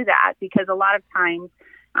bring to that because a lot of times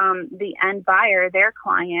the end buyer, their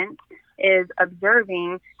client, is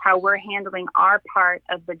observing how we're handling our part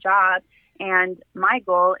of the job, and my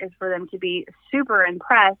goal is for them to be super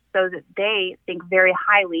impressed so that they think very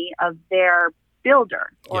highly of their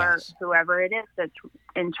builder or yes. whoever it is that's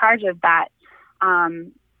in charge of that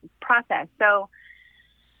process. So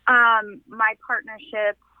my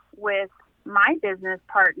partnership with my business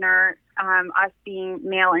partner, us being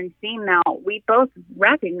male and female, we both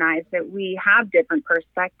recognize that we have different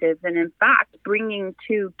perspectives. And in fact, bringing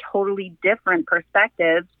two totally different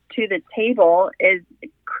perspectives to the table is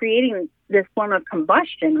creating this form of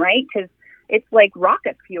combustion, right? Because it's like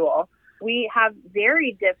rocket fuel. We have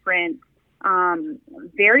very different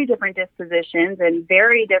dispositions and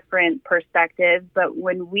very different perspectives. But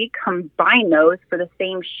when we combine those for the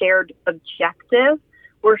same shared objective,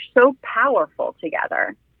 we're so powerful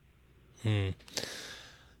together.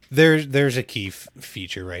 There's a key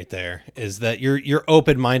feature right there, is that you're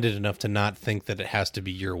open-minded enough to not think that it has to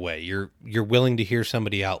be your way. You're willing to hear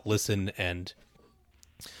somebody out, listen, and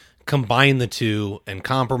combine the two and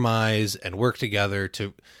compromise and work together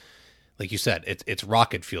to, like you said, it's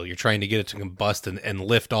rocket fuel. You're trying to get it to combust and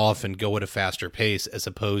lift off and go at a faster pace, as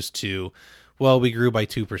opposed to, well, we grew by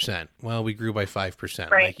 2%. Well, we grew by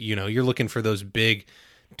 5%. Right. Like, you're looking for those big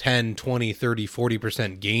 10, 20, 30,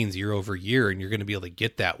 40% gains year over year, and you're going to be able to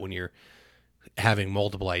get that when you're having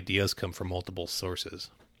multiple ideas come from multiple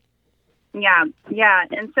sources. Yeah.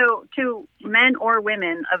 And so to men or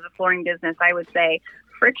women of the flooring business, I would say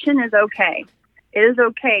friction is okay. It is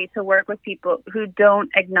okay to work with people who don't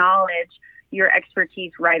acknowledge your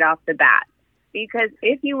expertise right off the bat. Because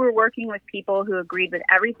if you were working with people who agreed with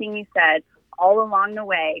everything you said all along the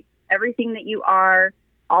way, everything that you are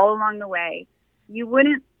all along the way, you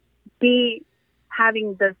wouldn't be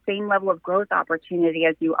having the same level of growth opportunity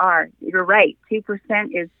as you are. You're right. 2%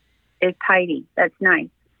 is tidy. That's nice.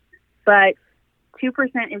 But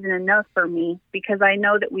 2% isn't enough for me, because I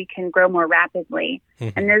know that we can grow more rapidly.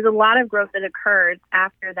 Mm-hmm. And there's a lot of growth that occurs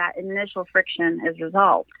after that initial friction is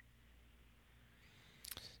resolved.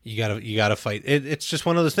 You gotta fight. It's just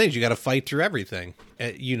one of those things. You gotta fight through everything.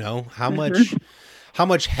 How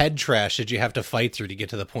much head trash did you have to fight through to get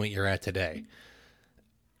to the point you're at today?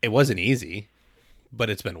 It wasn't easy, but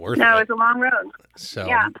it's been worth it. No, it's a long road. So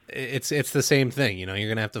yeah. It's the same thing. You're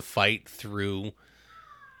going to have to fight through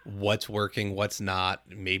what's working, what's not.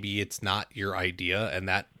 Maybe it's not your idea, and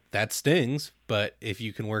that stings. But if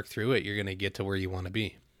you can work through it, you're going to get to where you want to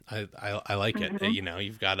be. I like it.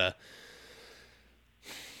 You've got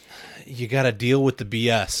to deal with the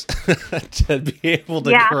BS to be able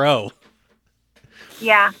to grow.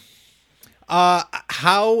 Yeah.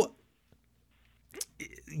 How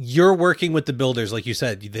you're working with the builders, like you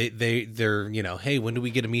said, they're hey, when do we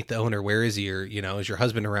get to meet the owner? Where is he? Or is your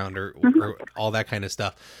husband around? Or all that kind of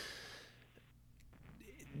stuff.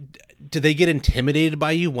 Do they get intimidated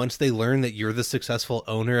by you once they learn that you're the successful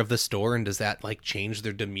owner of the store? And does that change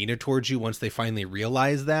their demeanor towards you once they finally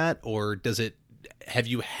realize that? Or have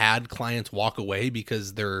you had clients walk away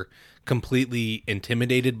because they're completely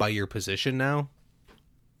intimidated by your position now?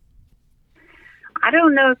 I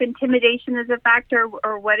don't know if intimidation is a factor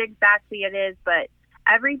or what exactly it is, but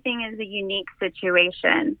everything is a unique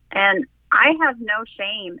situation. And I have no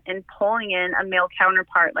shame in pulling in a male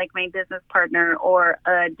counterpart, like my business partner, or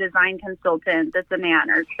a design consultant that's a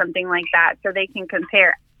man or something like that, so they can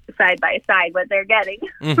compare side by side what they're getting.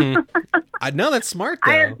 Mm-hmm. I know that's smart,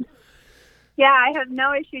 though. I have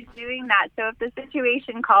no issues doing that. So if the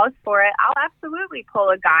situation calls for it, I'll absolutely pull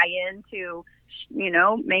a guy in to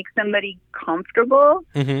make somebody comfortable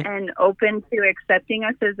and open to accepting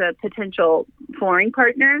us as a potential flooring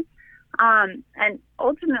partner. And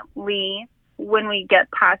ultimately, when we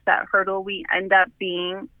get past that hurdle, we end up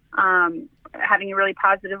being having a really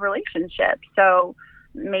positive relationship. So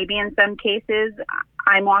maybe in some cases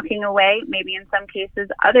I'm walking away, maybe in some cases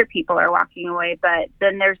other people are walking away, but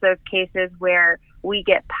then there's those cases where we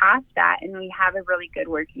get past that and we have a really good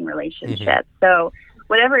working relationship. So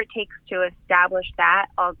whatever it takes to establish that,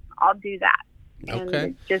 I'll do that. And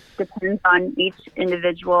it just depends on each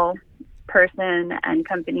individual person and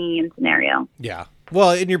company and scenario. Yeah.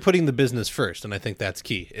 Well, and you're putting the business first, and I think that's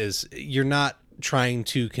key, is you're not trying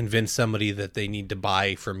to convince somebody that they need to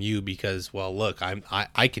buy from you because, well, look,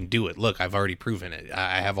 I can do it. Look, I've already proven it.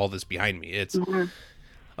 I have all this behind me. It's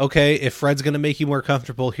okay. If Fred's going to make you more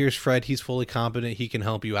comfortable, here's Fred. He's fully competent. He can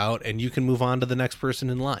help you out, and you can move on to the next person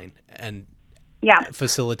in line and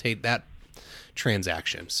facilitate that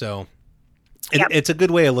transaction. So it's a good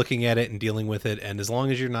way of looking at it and dealing with it. And as long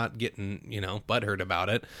as you're not getting, butthurt about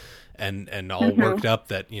it and all worked up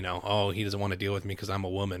that, he doesn't want to deal with me because I'm a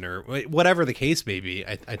woman or whatever the case may be,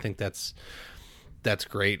 I think that's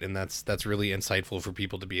great. And that's really insightful for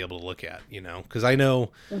people to be able to look at, because I know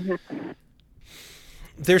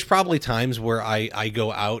there's probably times where I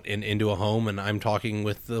go out and into a home and I'm talking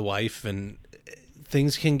with the wife and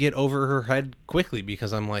things can get over her head quickly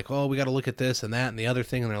because I'm like, oh, we got to look at this and that and the other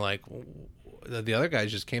thing. And they're like, the other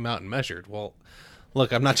guys just came out and measured. Well,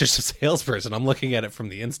 look, I'm not just a salesperson. I'm looking at it from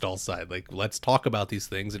the install side. Like, let's talk about these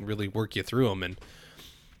things and really work you through them. And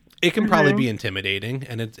it can probably be intimidating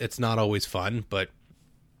and it's not always fun, but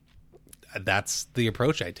that's the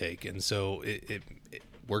approach I take. And so it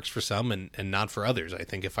works for some and not for others. I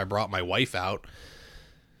think if I brought my wife out,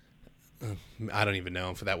 I don't even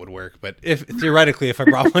know if that would work, but if theoretically, if I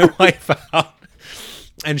brought my wife out,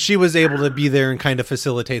 And she was able to be there and kind of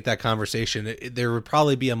facilitate that conversation. There would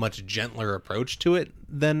probably be a much gentler approach to it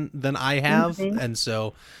than I have. Mm-hmm. And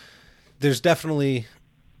so there's definitely,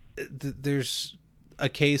 there's a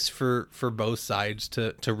case for both sides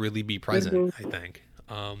to really be present, I think.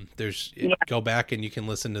 Go back and you can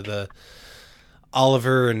listen to the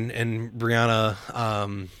Oliver and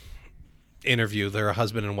Brianna interview. They're a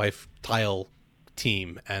husband and wife tile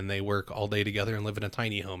team, and they work all day together and live in a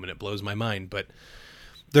tiny home, and it blows my mind. But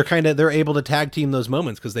they're able to tag team those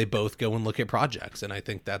moments because they both go and look at projects, and I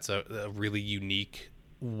think that's a really unique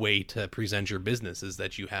way to present your business, is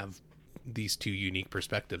that you have these two unique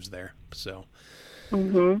perspectives there. So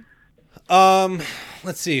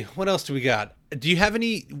let's see, what else do we got? Do you have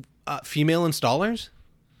any female installers?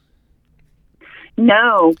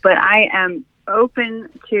 No, but I am open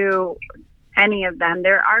to any of them.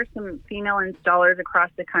 There are some female installers across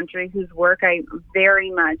the country whose work I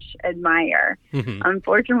very much admire.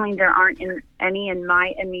 Unfortunately, there aren't any in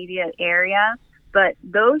my immediate area, but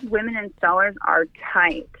those women installers are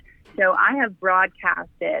tight. So I have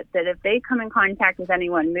broadcasted that if they come in contact with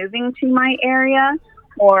anyone moving to my area,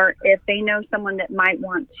 or if they know someone that might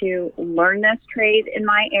want to learn this trade in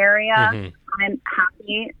my area, I'm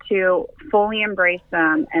happy to fully embrace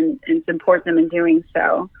them and support them in doing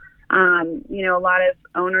so. A lot of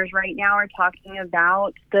owners right now are talking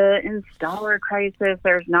about the installer crisis.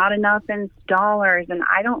 There's not enough installers, and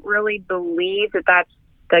I don't really believe that that's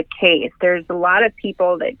the case. There's a lot of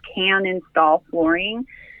people that can install flooring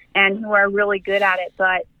and who are really good at it,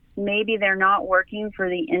 but maybe they're not working for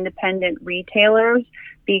the independent retailers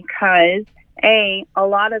because, a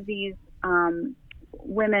lot of these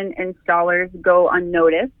women installers go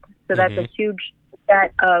unnoticed. So that's a huge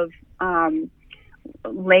set of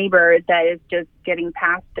labor that is just getting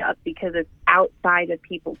passed up because it's outside of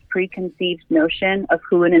people's preconceived notion of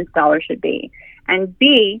who an installer should be. And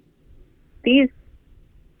B, these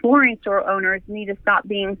flooring store owners need to stop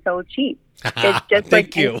being so cheap. It's just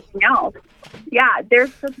like anything else. Yeah,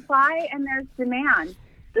 there's supply and there's demand.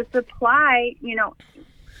 The supply,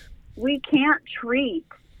 we can't treat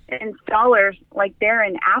installers like they're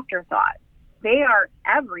an afterthought. They are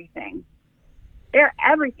everything. They're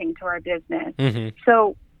everything to our business.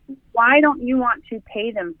 So why don't you want to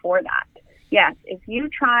pay them for that? Yes, if you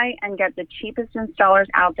try and get the cheapest installers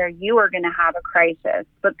out there, you are going to have a crisis.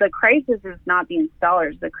 But the crisis is not the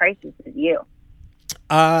installers. The crisis is you.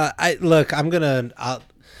 I'll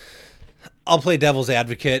play devil's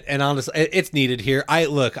advocate, and honestly, it's needed here. I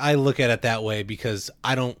look at it that way because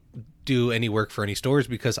I don't do any work for any stores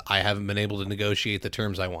because I haven't been able to negotiate the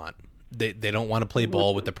terms I want. They don't want to play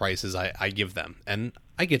ball with the prices I give them. And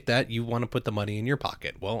I get that. You want to put the money in your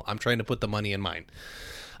pocket. Well, I'm trying to put the money in mine.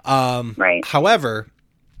 Right. However,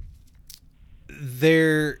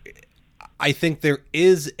 I think there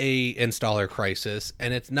is a installer crisis,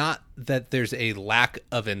 and it's not that there's a lack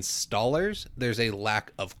of installers. There's a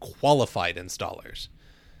lack of qualified installers.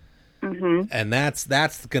 And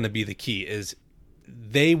that's going to be the key, is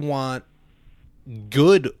they want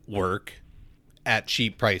good work at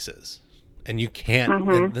cheap prices, and you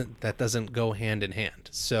can't, that doesn't go hand in hand.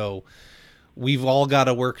 So we've all got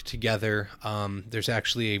to work together. There's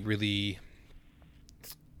actually a really,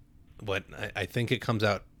 I think it comes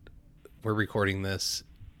out, we're recording this,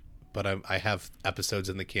 but I have episodes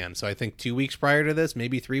in the can. So I think 2 weeks prior to this,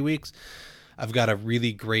 maybe 3 weeks, I've got a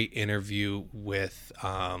really great interview with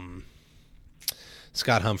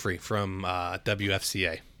Scott Humphrey from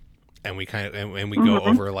WFCA. And we go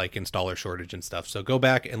over like installer shortage and stuff. So go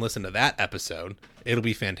back and listen to that episode. It'll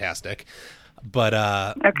be fantastic. But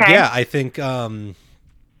yeah, I think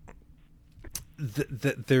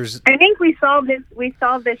there's. I think we solved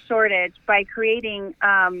this shortage by creating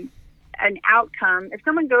an outcome. If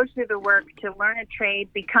someone goes through the work to learn a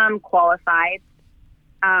trade, become qualified,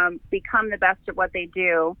 become the best at what they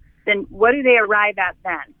do, then what do they arrive at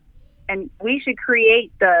then? And we should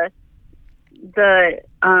create the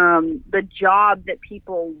job that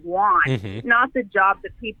people want, not the job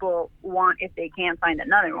that people want if they can't find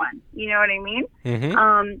another one. You know what I mean?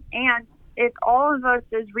 And if all of us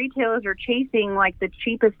as retailers are chasing like the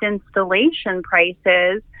cheapest installation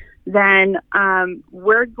prices, then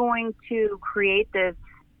we're going to create this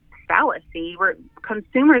fallacy where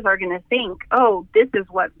consumers are going to think, oh, this is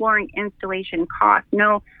what flooring installation costs.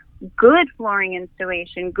 No, good flooring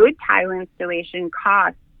installation, good tile installation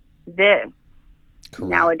costs this. Correct.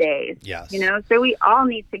 Nowadays. Yes. So we all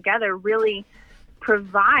need together really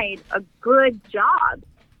provide a good job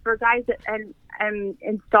for guys and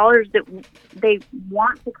installers that they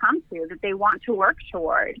want to come to, that they want to work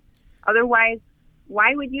toward. Otherwise,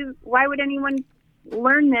 why would anyone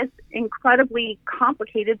learn this incredibly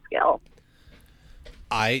complicated skill.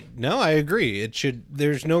 I agree.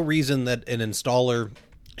 There's no reason that an installer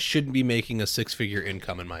shouldn't be making a 6-figure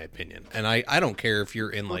income, in my opinion. And I don't care if you're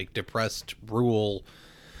in like depressed rural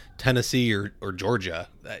Tennessee or Georgia,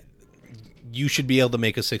 you should be able to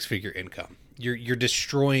make a 6-figure income. You're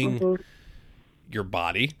destroying your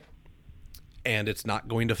body, and it's not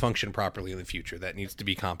going to function properly in the future. That needs to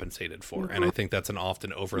be compensated for. And I think that's an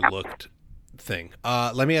often overlooked thing.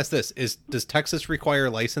 Let me ask this. Does Texas require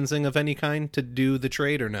licensing of any kind to do the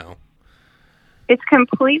trade or no? It's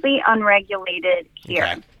completely unregulated here.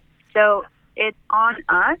 Okay. So it's on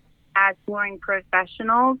us as flooring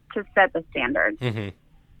professionals to set the standards. Mm-hmm.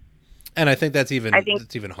 And I think that's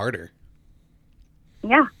even harder.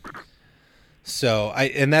 Yeah. So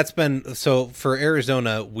for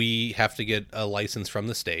Arizona, we have to get a license from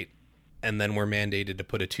the state, and then we're mandated to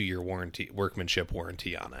put a 2-year workmanship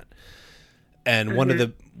warranty on it. And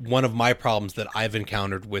one of my problems that I've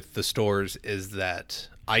encountered with the stores is that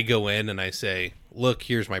I go in and I say, look,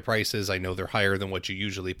 here's my prices. I know they're higher than what you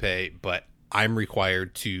usually pay, but I'm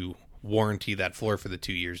required to warranty that floor for the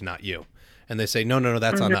 2 years, not you. And they say, no,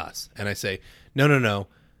 that's on us. And I say, no.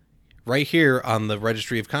 Right here on the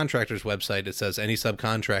Registry of Contractors website, it says any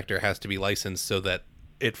subcontractor has to be licensed so that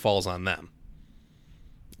it falls on them.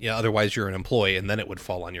 Yeah, otherwise you're an employee, and then it would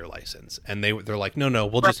fall on your license. And they're like, no,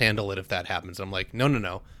 we'll just handle it if that happens. I'm like,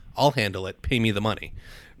 no, I'll handle it. Pay me the money.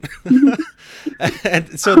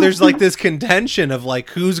 And so there's like this contention of like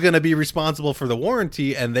who's going to be responsible for the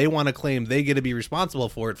warranty, and they want to claim they get to be responsible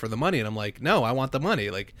for it for the money. And I'm like, no, I want the money.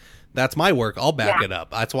 Like, that's my work. I'll back it up.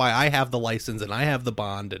 That's why I have the license and I have the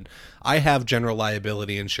bond and I have general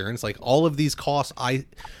liability insurance. Like all of these costs,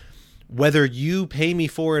 whether you pay me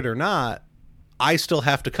for it or not, I still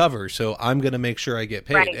have to cover. So I'm going to make sure I get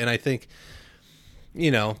paid. Right. And I think,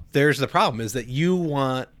 there's the problem is that you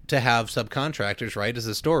want to have subcontractors, right, as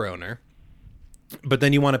a store owner, but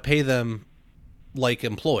then you want to pay them like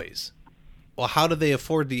employees. Well, how do they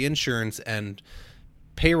afford the insurance and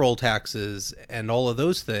payroll taxes and all of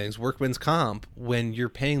those things, workman's comp, when you're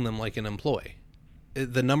paying them like an employee?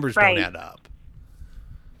 The numbers don't add up.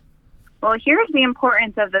 Well, here's the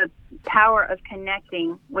importance of the power of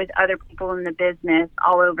connecting with other people in the business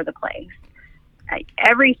all over the place.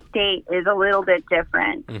 Every state is a little bit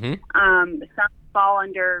different. Mm-hmm. Some fall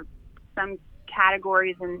under some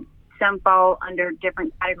categories and some fall under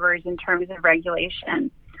different categories in terms of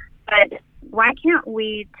regulation. But why can't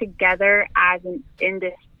we together as an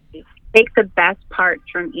industry take the best parts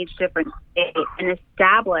from each different state and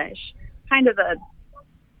establish kind of a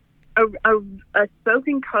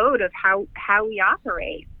spoken code of how we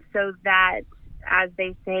operate, so that, as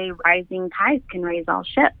they say, rising tides can raise all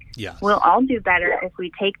ships. Yes. We'll all do better if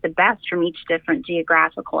we take the best from each different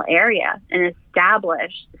geographical area and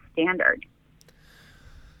establish standards.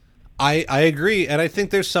 I agree, and I think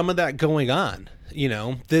there's some of that going on.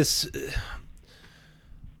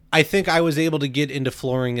 I think I was able to get into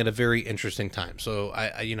flooring at a very interesting time. So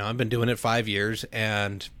I've been doing it 5 years,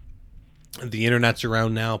 and the internet's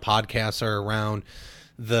around now, podcasts are around.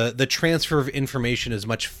 The transfer of information is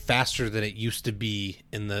much faster than it used to be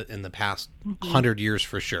in the past 100 years,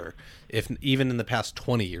 for sure. If even in the past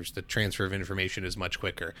 20 years, the transfer of information is much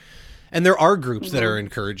quicker. And there are groups that are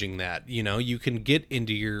encouraging that. You can get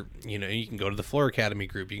into you can go to the Floor Academy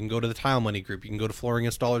group, you can go to the Tile Money group, you can go to Flooring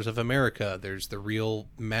Installers of America. There's the Real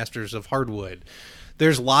Masters of Hardwood.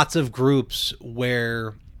 There's lots of groups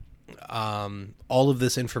where all of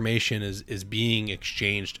this information is being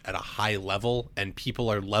exchanged at a high level, and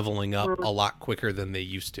people are leveling up a lot quicker than they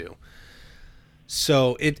used to.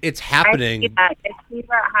 So it's happening. I see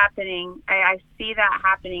that happening. I see that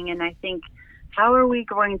happening, and I think, how are we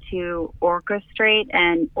going to orchestrate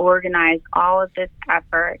and organize all of this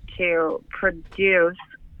effort to produce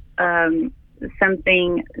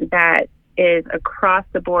something that is across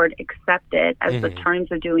the board accepted as the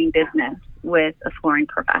terms of doing business with a flooring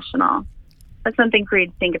professional? That's something for you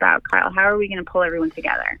to think about, Kyle. How are we going to pull everyone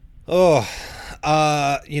together? Oh,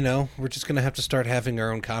 we're just going to have to start having our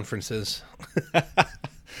own conferences.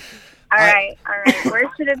 All right. Where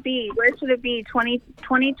should it be?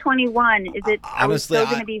 2021. Is it, honestly, are we still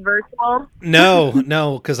going to be virtual?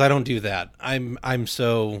 No, because I don't do that. I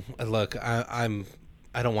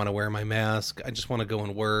don't want to wear my mask. I just want to go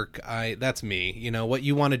and work. That's me. What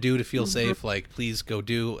you want to do to feel safe, like, please go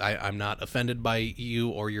do. I'm not offended by you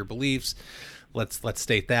or your beliefs. Let's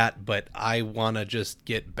state that. But I want to just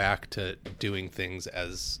get back to doing things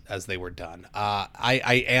as they were done.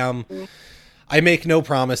 I make no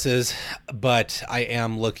promises, but I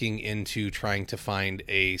am looking into trying to find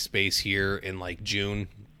a space here in like June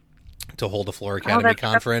to hold a Floor Academy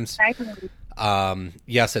conference.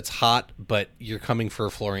 Yes, it's hot, but you're coming for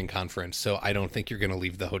a flooring conference, so I don't think you're going to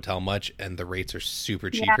leave the hotel much, and the rates are super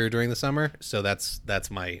cheap here during the summer. So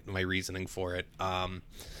that's my reasoning for it.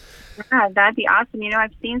 Yeah, that'd be awesome.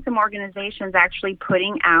 I've seen some organizations actually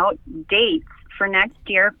putting out dates for next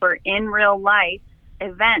year for in real life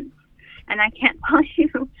events. And I can't tell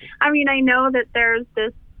you, I know that there's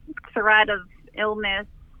this threat of illness,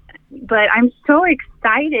 but I'm so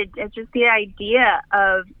excited. It's just the idea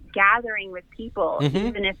of gathering with people,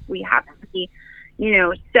 even if we have to be,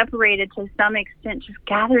 separated to some extent, just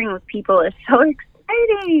gathering with people is so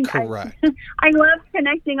exciting. Correct. I love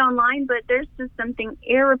connecting online, but there's just something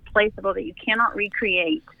irreplaceable that you cannot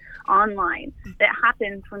recreate online that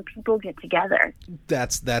happens when people get together.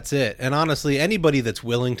 That's it. And honestly, anybody that's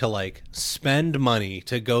willing to spend money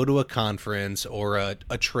to go to a conference or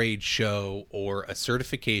a trade show or a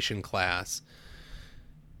certification class,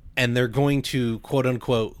 and they're going to quote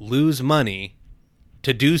unquote lose money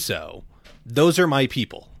to do so, those are my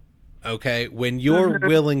people. Okay? When you're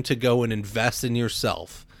willing to go and invest in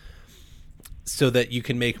yourself so that you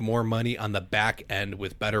can make more money on the back end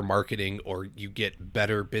with better marketing, or you get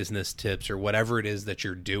better business tips, or whatever it is that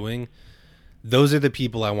you're doing, those are the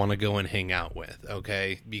people I want to go and hang out with,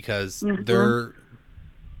 okay? Because they're,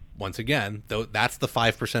 once again, that's the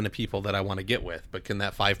 5% of people that I want to get with. But can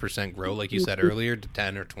that 5% grow, like you said earlier, to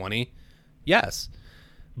 10 or 20? Yes.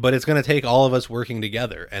 But it's going to take all of us working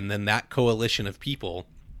together. And then that coalition of people,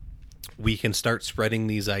 we can start spreading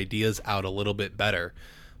these ideas out a little bit better.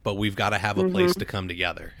 But we've got to have a place to come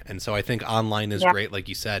together. And so I think online is great, like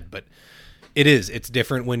you said, but it's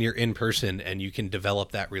different when you're in person and you can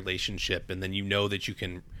develop that relationship, and then that you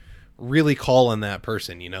can really call on that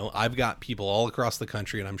person. I've got people all across the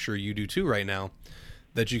country, and I'm sure you do too right now,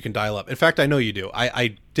 that you can dial up. In fact, I know you do.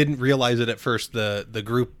 I didn't realize it at first, the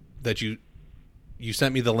group that you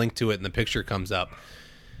sent me the link to it and the picture comes up.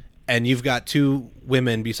 And you've got two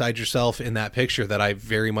women beside yourself in that picture that I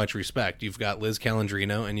very much respect. You've got Liz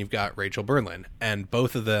Calandrino and you've got Rachel Berlin. And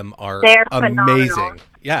both of them are amazing. Phenomenal.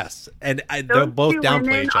 Yes. And they'll both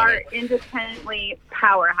downplay each other. Those two women are independently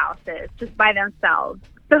powerhouses just by themselves.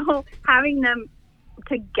 So having them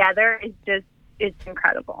together is just, it's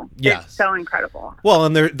incredible. Yes. It's so incredible. Well,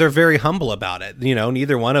 and they're very humble about it.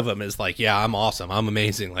 Neither one of them is like, yeah, I'm awesome, I'm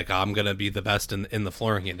amazing, I'm going to be the best in the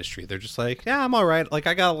flooring industry. They're just like, yeah, I'm all right. I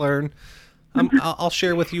got to learn. I'll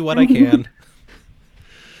share with you what I can.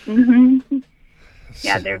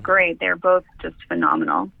 Yeah, they're great. They're both just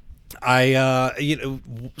phenomenal.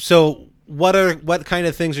 So what kind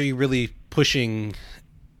of things are you really pushing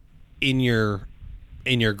in your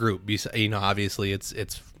group? Obviously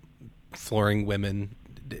it's flooring women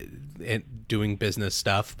and doing business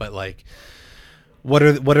stuff, but what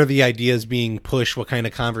are the ideas being pushed? What kind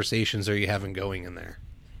of conversations are you having going in there?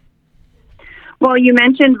 Well, you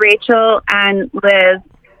mentioned Rachel and Liz.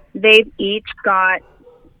 They've each got,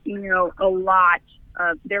 a lot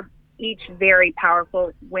of, they're each very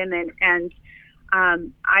powerful women, and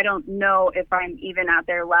I don't know if I'm even at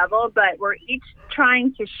their level, but we're each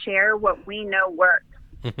trying to share what we know works.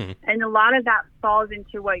 And a lot of that falls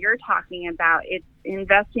into what you're talking about. It's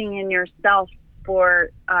investing in yourself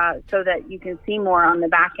so that you can see more on the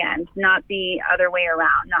back end, not the other way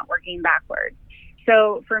around, not working backwards.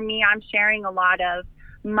 So for me, I'm sharing a lot of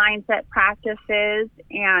mindset practices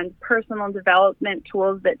and personal development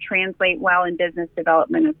tools that translate well in business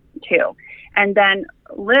development too. And then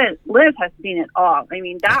Liz has seen it all.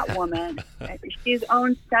 That woman, she's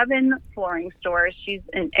owned 7 flooring stores. She's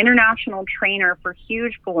an international trainer for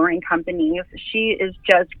huge flooring companies. She is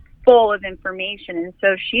just full of information. And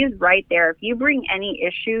so she's right there. If you bring any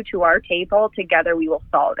issue to our table, together we will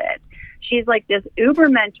solve it. She's like this uber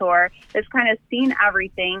mentor that's kind of seen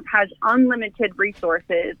everything, has unlimited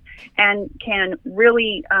resources, and can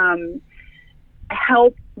really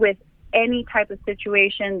help with any type of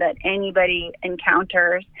situation that anybody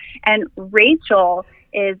encounters. And Rachel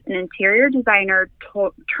is an interior designer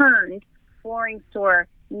turned flooring store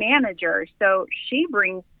manager. So she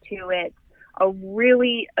brings to it a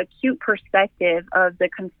really acute perspective of the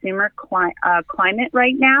consumer climate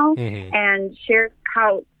right now, and shares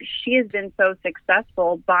how she has been so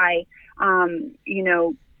successful by,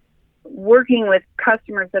 working with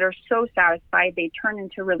customers that are so satisfied they turn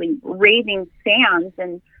into really raving fans,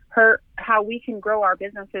 and how we can grow our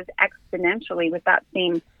businesses exponentially with that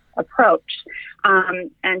same approach.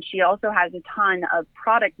 And she also has a ton of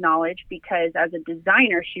product knowledge because as a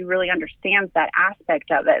designer, she really understands that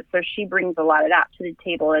aspect of it. So she brings a lot of that to the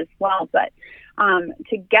table as well. But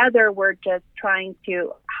Together, we're just trying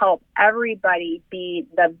to help everybody be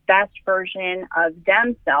the best version of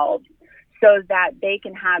themselves so that they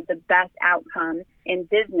can have the best outcome in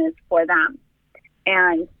business for them.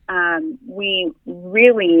 And we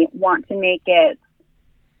really want to make it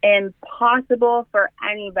impossible for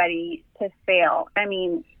anybody to fail. I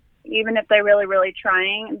mean, even if they're really, really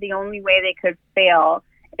trying, the only way they could fail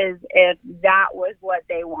is if that was what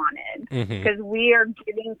they wanted. Because we are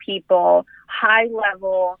giving people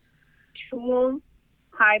high-level tools,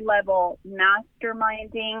 high-level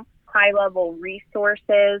masterminding, high-level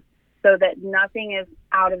resources so that nothing is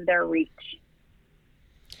out of their reach.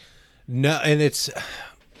 No, and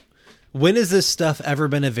when has this stuff ever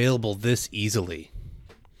been available this easily?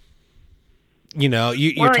 You know,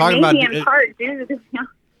 you're talking about... in part due to this,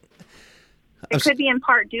 it could be in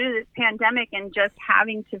part due to this pandemic and just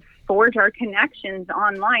having to forge our connections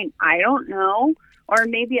online. I don't know. Or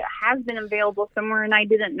maybe it has been available somewhere and I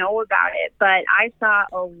didn't know about it. But I saw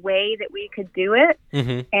a way that we could do it,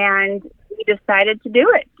 and we decided to do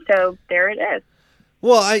it. So there it is.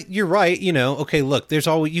 Well, you're right. You know, okay, look,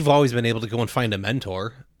 you've always been able to go and find a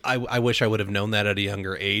mentor. I wish I would have known that at a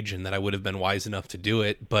younger age and that I would have been wise enough to do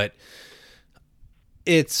it. But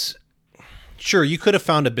sure, you could have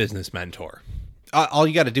found a business mentor. All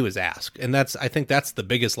you got to do is ask. And I think that's the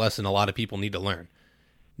biggest lesson a lot of people need to learn.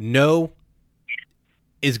 No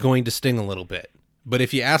is going to sting a little bit. But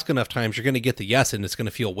if you ask enough times, you're going to get the yes, and it's going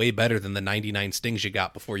to feel way better than the 99 stings you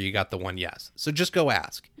got before you got the one yes. So just go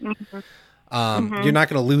ask. You're not going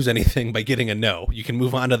to lose anything by getting a no. You can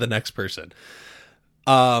move on to the next person.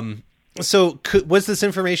 So was this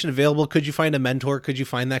information available? Could you find a mentor? Could you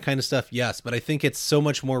find that kind of stuff? Yes, but I think it's so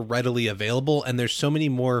much more readily available, and there's so many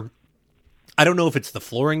more. I don't know if it's the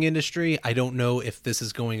flooring industry. I don't know if this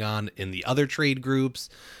is going on in the other trade groups,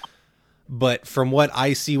 but from what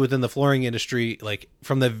I see within the flooring industry, like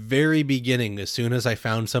from the very beginning, as soon as I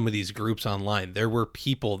found some of these groups online, there were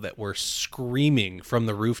people that were screaming from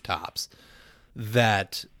the rooftops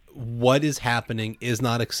that what is happening is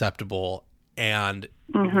not acceptable, and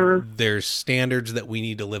there's standards that we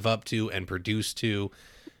need to live up to and produce to,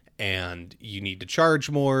 and you need to charge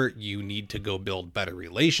more, you need to go build better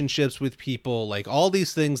relationships with people, like all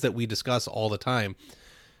these things that we discuss all the time.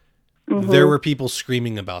 There were people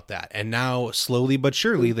screaming about that, and now slowly but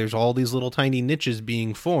surely there's all these little tiny niches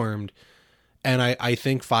being formed, and I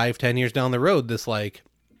think 5-10 years down the road, this like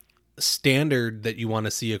standard that you want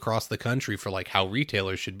to see across the country for like how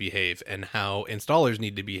retailers should behave and how installers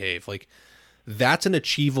need to behave, like that's an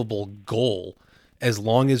achievable goal as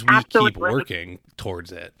long as we keep working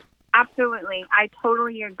towards it. Absolutely. I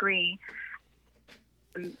totally agree.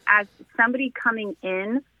 As somebody coming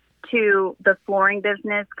in to the flooring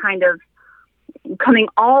business, kind of coming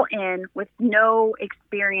all in with no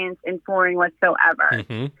experience in flooring whatsoever,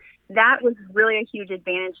 that was really a huge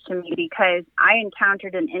advantage to me because I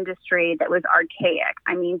encountered an industry that was archaic.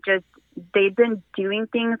 I mean, just they've been doing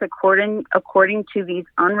things according to these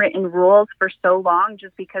unwritten rules for so long,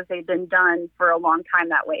 just because they've been done for a long time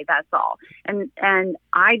that way. That's all. And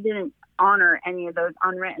I didn't honor any of those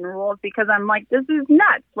unwritten rules because I'm like, this is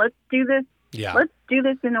nuts. Let's do this. Yeah. Let's do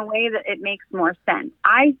this in a way that it makes more sense.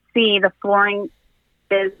 I see the flooring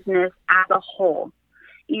business as a whole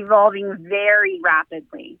evolving very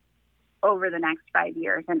rapidly over the next 5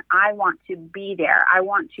 years. And I want to be there. I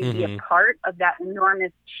want to be a part of that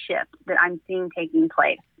enormous shift that I'm seeing taking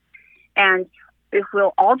place. And if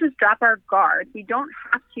we'll all just drop our guards, we don't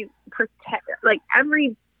have to protect, like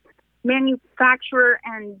every manufacturer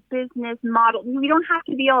and business model, we don't have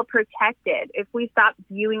to be all protected. If we stop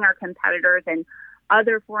viewing our competitors and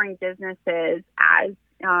other flooring businesses as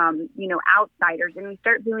outsiders, and we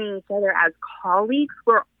start viewing each other as colleagues,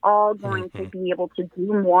 we're all going to be able to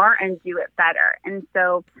do more and do it better. And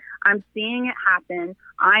so I'm seeing it happen.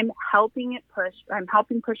 I'm helping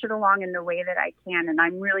push it along in the way that I can. And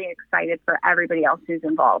I'm really excited for everybody else who's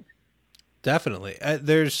involved. Definitely.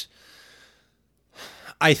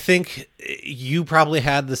 I think you probably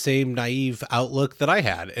had the same naive outlook that I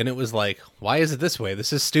had. And it was like, why is it this way?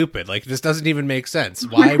 This is stupid. Like, this doesn't even make sense.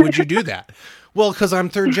 Why would you do that? Well, because I'm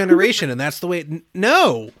third generation and that's the way.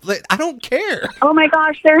 No, like, I don't care. Oh my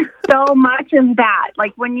gosh, there's so much of that.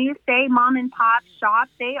 Like when you say mom and pop shop,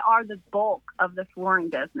 they are the bulk of the flooring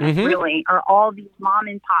business, really, are all these mom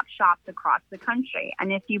and pop shops across the country.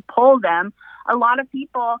 And if you pull them, there's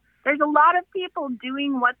a lot of people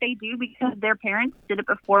doing what they do because their parents did it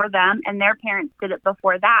before them and their parents did it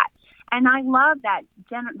before that. And I love that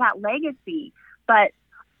legacy. But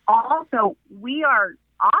also we are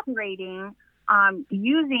operating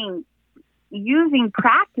using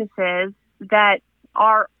practices that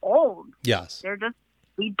are old. Yes.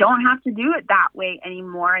 We don't have to do it that way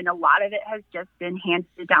anymore. And a lot of it has just been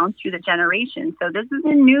handed down through the generation. So this is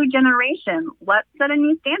a new generation. Let's set a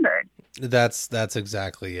new standard. That's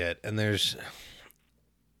exactly it. And there's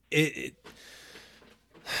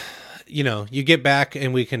you get back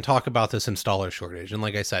and we can talk about this installer shortage. And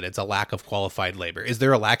like I said, it's a lack of qualified labor. Is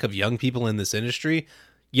there a lack of young people in this industry?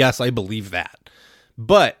 Yes, I believe that.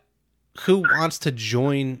 But who wants to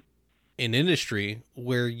join an industry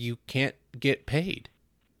where you can't get paid?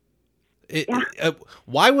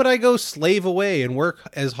 Why would I go slave away and work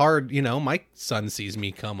as hard? My son sees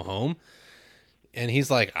me come home and he's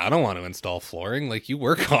like, I don't want to install flooring. Like, you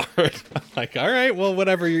work hard. I'm like, all right, well,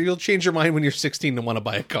 whatever. You'll change your mind when you're 16 and want to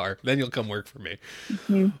buy a car. Then you'll come work for me.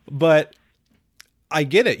 Mm-hmm. But I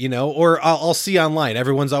get it, or I'll see online.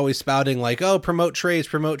 Everyone's always spouting like, oh, promote trades.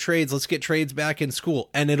 Let's get trades back in school.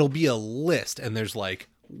 And it'll be a list. And there's like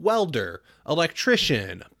welder,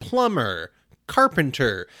 electrician, plumber,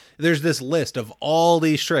 carpenter. There's this list of all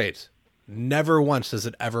these trades. Never once does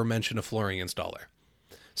it ever mention a flooring installer.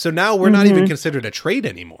 So now we're not even considered a trade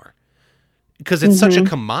anymore because it's such a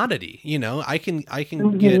commodity. I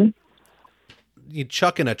can get you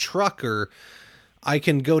chuck in a truck, or I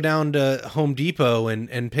can go down to Home Depot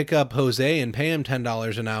and pick up Jose and pay him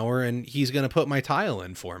 $10 an hour, and he's going to put my tile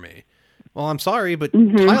in for me. Well, I'm sorry, but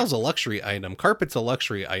tile's a luxury item. Carpet's a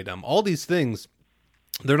luxury item. All these things,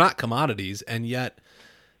 they're not commodities, and yet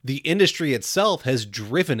the industry itself has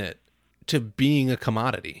driven it to being a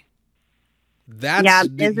commodity.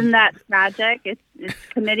 Isn't that tragic? It's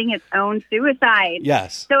committing its own suicide.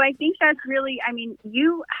 Yes. So I think that's really,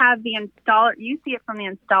 you have the installer, you see it from the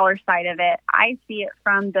installer side of it. I see it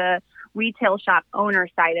from the retail shop owner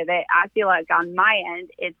side of it. I feel like on my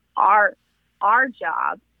end, it's our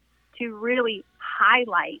job to really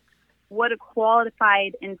highlight what a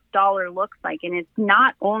qualified installer looks like. And it's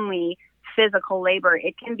not only physical labor,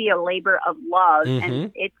 it can be a labor of love,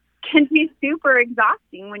 and it can be super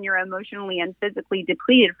exhausting when you're emotionally and physically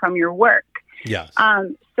depleted from your work. Yes.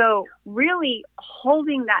 So really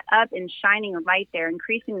holding that up and shining a light there,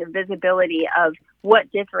 increasing the visibility of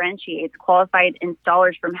what differentiates qualified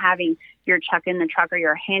installers from having your chuck in the truck or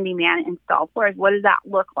your handyman install floors. What does that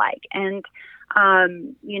look like? And,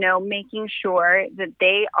 making sure that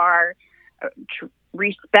they are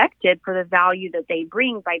respected for the value that they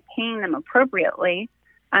bring by paying them appropriately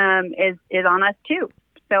is on us too.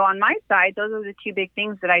 So on my side, those are the two big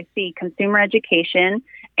things that I see: consumer education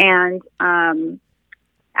and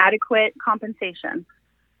adequate compensation.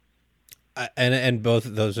 And both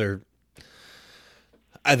of those are,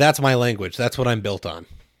 that's my language. That's what I'm built on,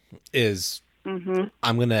 is I'm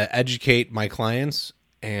going to educate my clients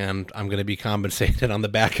and I'm going to be compensated on the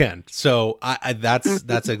back end. So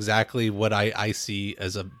that's exactly what I see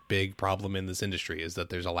as a big problem in this industry, is that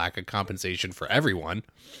there's a lack of compensation for everyone.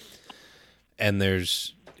 And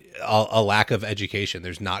there's a lack of education.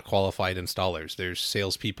 There's not qualified installers. There's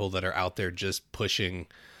salespeople that are out there just pushing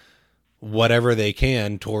whatever they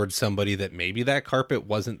can towards somebody that maybe that carpet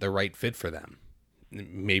wasn't the right fit for them.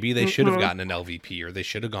 Maybe they should have gotten an LVP, or they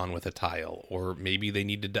should have gone with a tile, or maybe they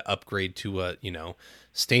needed to upgrade to a,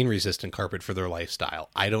 stain resistant carpet for their lifestyle.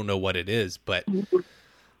 I don't know what it is, but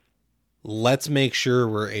let's make sure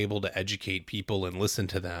we're able to educate people and listen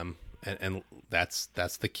to them. And that's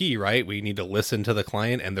the key, right? We need to listen to the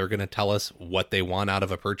client, and they're going to tell us what they want out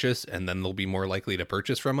of a purchase, and then they'll be more likely to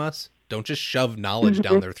purchase from us. Don't just shove knowledge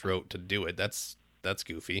down their throat to do it. That's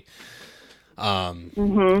goofy.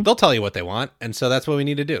 They'll tell you what they want, and so that's what we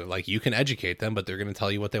need to do. Like, you can educate them, but they're going to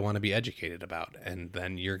tell you what they want to be educated about, and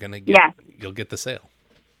then you're going to you'll get the sale.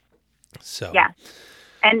 So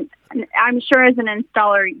And I'm sure as an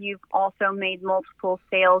installer, you've also made multiple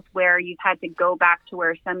sales where you've had to go back to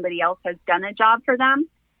where somebody else has done a job for them.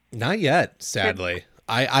 Not yet, sadly.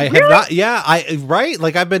 I really? Have not. Yeah, right.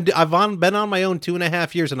 Like, I've been on my own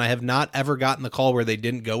 2.5 years, and I have not ever gotten the call where they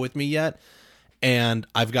didn't go with me yet. And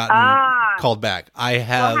I've gotten called back. I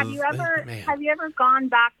have. Well, have you ever gone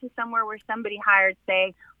back to somewhere where somebody hired,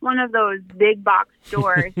 say, one of those big box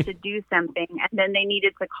stores to do something, and then they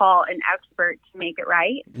needed to call an expert to make it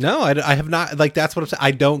right? No, I have not. Like, that's what I'm saying. I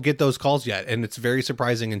don't get those calls yet, and it's very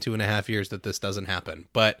surprising in 2.5 years that this doesn't happen.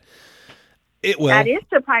 But it will. That is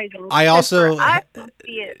surprising. I also for us, we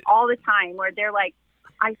see it all the time where they're like,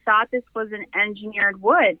 "I thought this was an engineered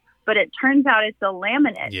wood, but it turns out it's a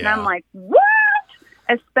laminate," and I'm like, "What?"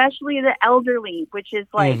 Especially the elderly, which is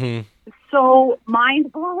like so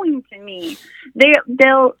mind blowing to me.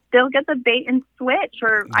 They'll get the bait and switch,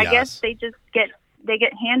 or I guess they just get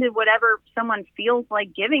handed whatever someone feels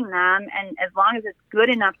like giving them, and as long as it's good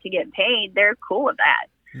enough to get paid, they're cool with that.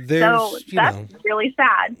 So There's, that's really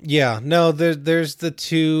sad. yeah, no, there's the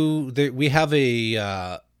two. We have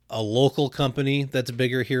a local company that's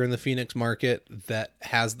bigger here in the Phoenix market that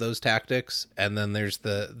has those tactics, and then there's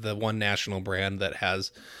the one national brand that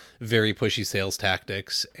has very pushy sales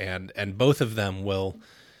tactics, and both of them will.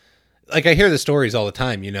 Like, I hear the stories all the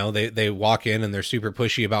time, they walk in and they're super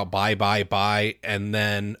pushy about buy, and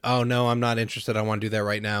then, oh no, I'm not interested. I want to do that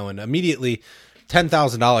right now. And immediately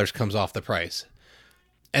 $10,000 comes off the price.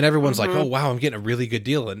 And everyone's like, oh wow, I'm getting a really good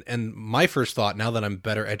deal. And my first thought, now that I'm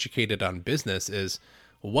better educated on business, is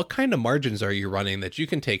what kind of margins are you running that you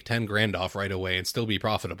can take 10 grand off right away and still be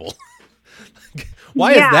profitable?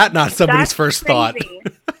 Why is that not somebody's first thought?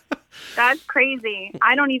 That's crazy.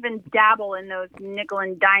 I don't even dabble in those nickel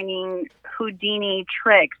and diming Houdini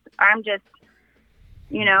tricks. I'm just,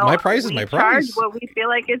 my price is my price. Charge what we feel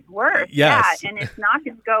like it's worth. Yes. Yeah, and it's not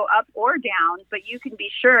going to go up or down, but you can be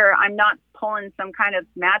sure I'm not pulling some kind of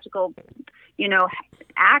magical,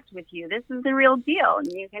 act with you. This is the real deal,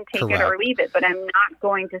 and you can take Correct. it or leave it, but I'm not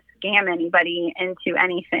going to scam anybody into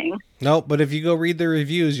anything. No, but if you go read the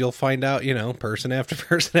reviews, you'll find out, person after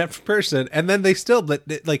person after person, and then they still,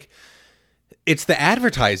 like, it's the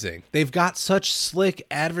advertising. They've got such slick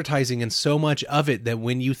advertising and so much of it that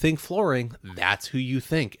when you think flooring, that's who you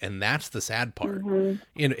think. And that's the sad part.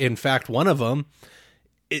 In fact, one of them,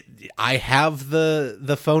 I have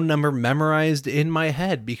the phone number memorized in my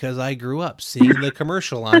head because I grew up seeing the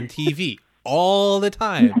commercial on TV all the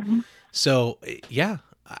time. So yeah,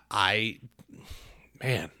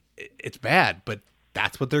 it's bad, but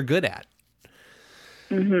that's what they're good at.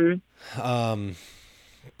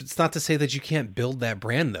 It's not to say that you can't build that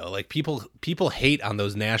brand though. Like, people hate on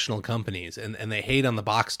those national companies and they hate on the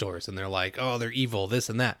box stores, and they're like, oh, they're evil, this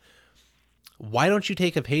and that. Why don't you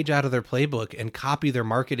take a page out of their playbook and copy their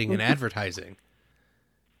marketing and advertising?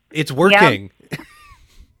 It's working. Yep.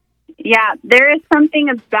 Yeah, there is something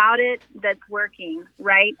about it that's working,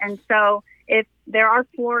 right? And so if there are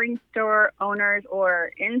flooring store owners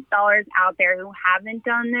or installers out there who haven't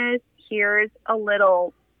done this, here's a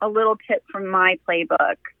little tip from my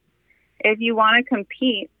playbook. If you want to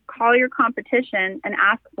compete, call your competition and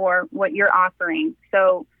ask for what you're offering.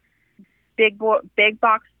 So big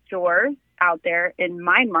box stores out there in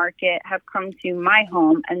my market have come to my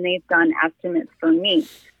home and they've done estimates for me.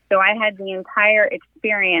 So I had the entire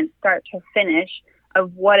experience start to finish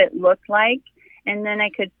of what it looked like. And then I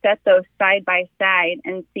could set those side by side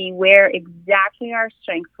and see where exactly our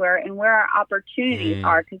strengths were and where our opportunities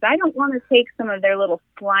are. Because I don't want to take some of their little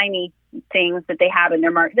slimy things that they have in their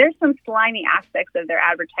market. There's some slimy aspects of their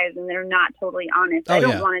advertising that are not totally honest. I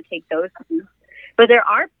don't want to take those things. But there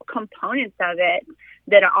are components of it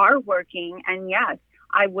that are working. And yes,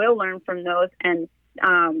 I will learn from those and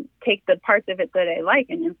take the parts of it that I like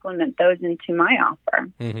and implement those into my offer.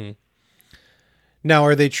 Mm-hmm. Now,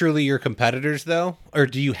 are they truly your competitors, though? Or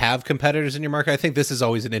do you have competitors in your market? I think this is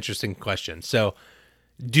always an interesting question. So,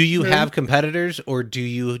 do you have competitors, or do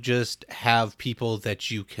you just have people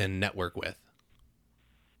that you can network with?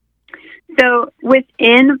 So,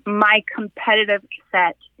 within my competitive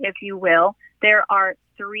set, if you will, there are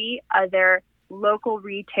 3 other local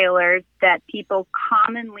retailers that people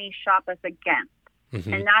commonly shop us against.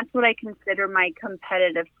 And that's what I consider my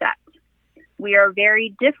competitive set. We are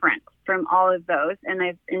very different from all of those, and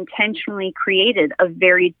I've intentionally created a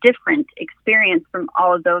very different experience from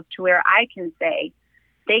all of those to where I can say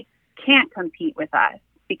they can't compete with us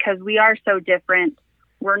because we are so different.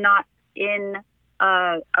 We're not in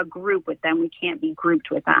a group with them. We can't be grouped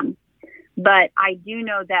with them. But I do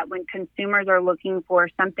know that when consumers are looking for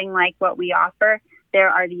something like what we offer, there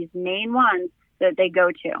are these main ones that they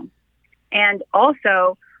go to. And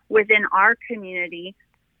also within our community,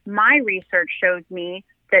 my research shows me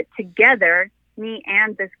that together, me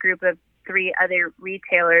and this group of 3 other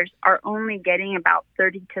retailers are only getting about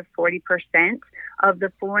 30 to 40% of the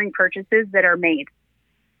flooring purchases that are made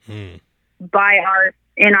in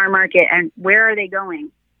our market. And where are they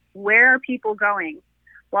going? Where are people going?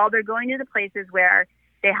 Well, they're going to the places where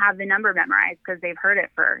they have the number memorized because they've heard it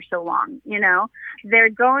for so long. They're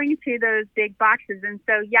going to those big boxes. And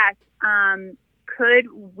so, yes, could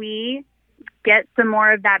we get some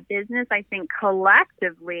more of that business? I think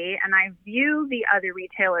collectively, and I view the other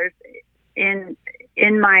retailers in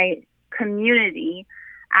my community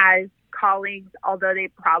as colleagues, although they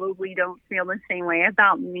probably don't feel the same way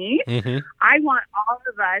about me. I want all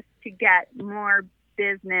of us to get more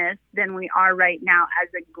business than we are right now as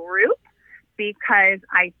a group, because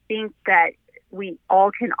I think that we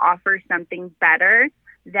all can offer something better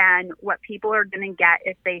than what people are going to get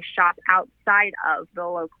if they shop outside of the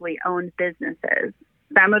locally owned businesses.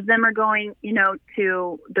 some of them are going,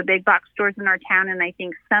 to the big box stores in our town, and I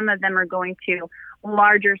think some of them are going to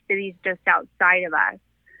larger cities just outside of us.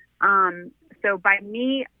 So by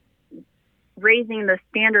me raising the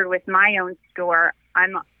standard with my own store,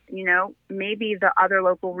 I'm, maybe the other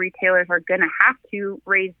local retailers are going to have to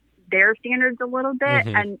raise their standards a little bit,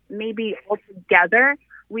 and maybe altogether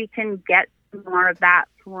we can get more of that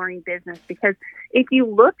flooring business. Because if you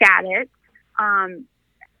look at it,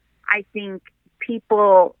 I think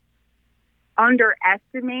people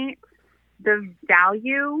underestimate the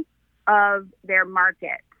value of their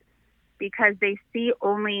market because they see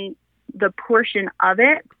only the portion of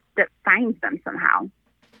it that finds them somehow.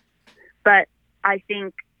 But I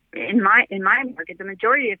think in my market, the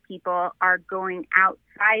majority of people are going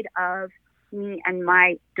outside of me and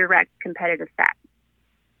my direct competitive set.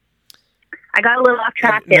 I got a little off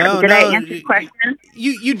track there. Did I answer the question?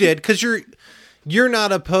 You did, because you're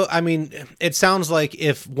not I mean, it sounds like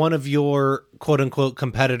if one of your quote unquote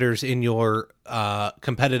competitors in your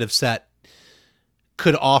competitive set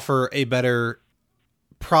could offer a better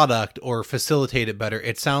product or facilitate it better,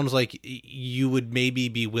 it sounds like you would maybe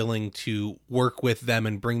be willing to work with them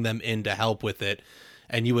and bring them in to help with it,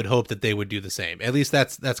 and you would hope that they would do the same. At least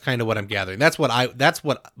that's kind of what I'm gathering. That's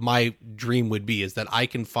what my dream would be, is that I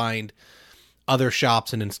can find other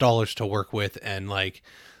shops and installers to work with, and like,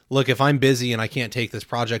 look, if I'm busy and I can't take this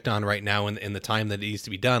project on right now in the time that it needs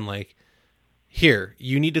to be done, like, here,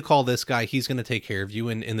 you need to call this guy. He's going to take care of you.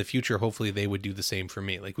 And in the future, hopefully they would do the same for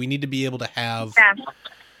me. Like, we need to be able to have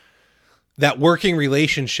that working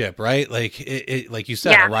relationship, right? Like like you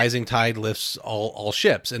said, a rising tide lifts all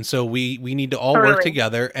ships. And so we need to all work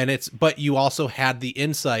together. And but you also had the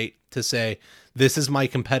insight to say, this is my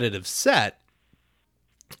competitive set.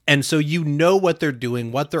 And so you know what they're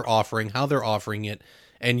doing, what they're offering, how they're offering it.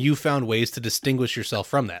 And you found ways to distinguish yourself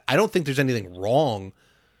from that. I don't think there's anything wrong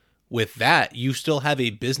with that. You still have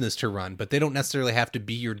a business to run, but they don't necessarily have to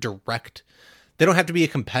be your direct. They don't have to be a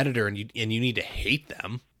competitor, and you need to hate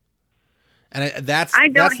them. And that's the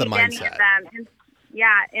mindset. Any of them.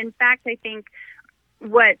 Yeah, in fact, I think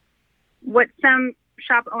what some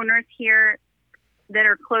shop owners here that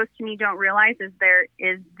are close to me don't realize is there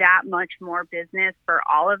is that much more business for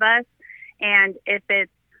all of us, and if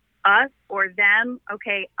it's us or them,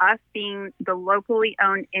 okay, us being the locally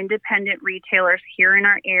owned independent retailers here in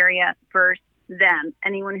our area versus them,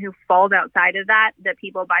 anyone who falls outside of that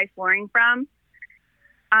people buy flooring from.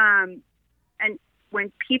 And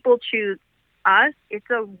when people choose us, it's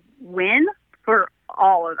a win for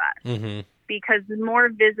all of us, because the more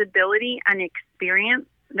visibility and experience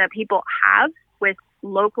that people have with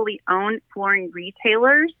locally owned flooring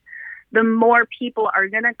retailers, the more people are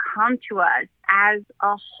going to come to us as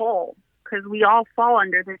a whole, because we all fall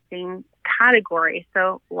under the same category.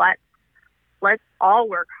 So let's all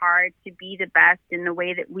work hard to be the best in the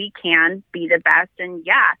way that we can be the best. And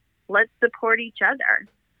let's support each other.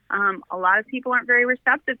 A lot of people aren't very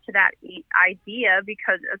receptive to that idea,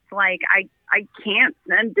 because it's like, I can't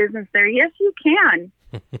send business there. Yes, you can.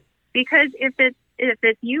 Because if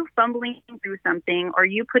it's you fumbling through something, or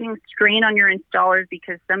you putting strain on your installers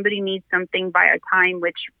because somebody needs something by a time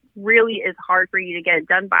which really is hard for you to get it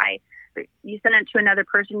done by, but you send it to another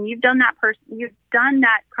person, you've done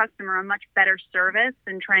that customer a much better service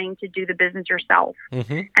than trying to do the business yourself.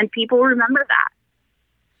 And people remember that.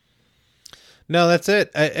 No, that's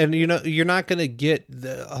it. And, you're not going to get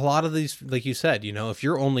a lot of these, like you said, if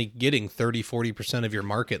you're only getting 30, 40% of your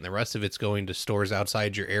market and the rest of it's going to stores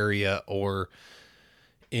outside your area or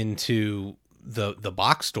into the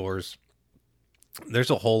box stores, there's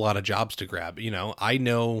a whole lot of jobs to grab. I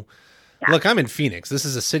know, look, I'm in Phoenix. This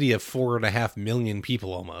is a city of 4.5 million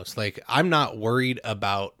people almost. Like, I'm not worried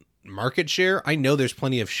about market share. I know there's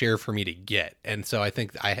plenty of share for me to get. And so I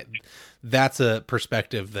think that's a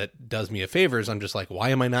perspective that does me a favor, is I'm just like, why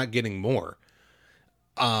am I not getting more?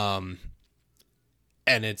 And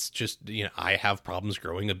it's just, I have problems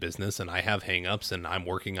growing a business, and I have hangups, and I'm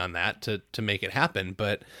working on that to make it happen.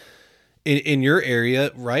 But in your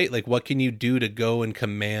area, right? Like, what can you do to go and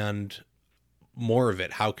command more of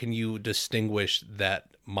it? How can you distinguish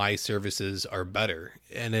that my services are better?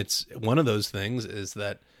 And it's one of those things is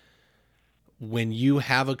that when you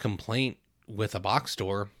have a complaint with a box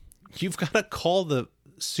store, you've got to call the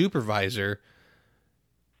supervisor,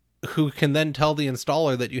 who can then tell the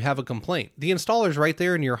installer that you have a complaint. The installer's right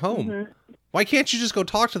there in your home. Why can't you just go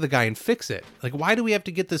talk to the guy and fix it? Like, why do we have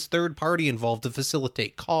to get this third party involved to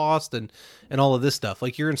facilitate cost and all of this stuff?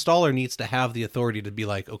 Like, your installer needs to have the authority to be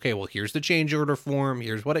like, okay, well, here's the change order form.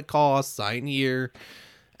 Here's what it costs. Sign here,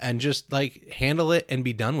 and just like handle it and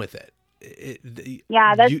be done with it.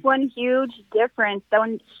 Yeah, that's one huge difference,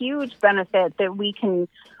 one huge benefit that we can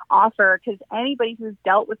offer, because anybody who's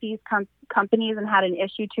dealt with these companies and had an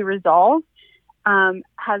issue to resolve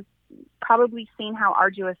has probably seen how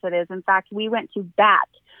arduous it is. In fact, we went to bat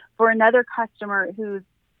for another customer who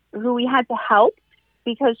we had to help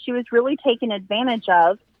because she was really taken advantage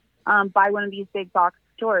of by one of these big box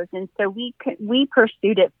stores. And so we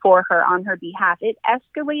pursued it for her on her behalf. It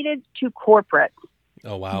escalated to corporate.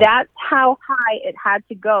 Oh, wow. That's how high it had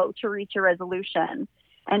to go to reach a resolution.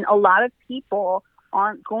 And a lot of people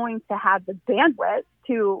aren't going to have the bandwidth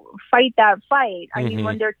to fight that fight. I mean,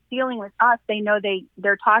 when they're dealing with us, they know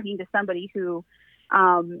they're talking to somebody who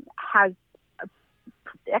has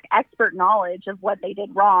expert knowledge of what they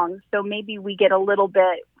did wrong. So maybe we get a little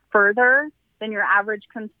bit further than your average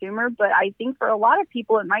consumer. But I think for a lot of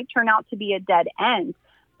people, it might turn out to be a dead end.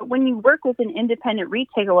 But when you work with an independent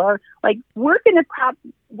retailer, like we're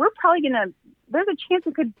probably going to, there's a chance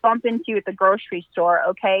we could bump into you at the grocery store.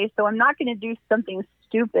 Okay. So I'm not going to do something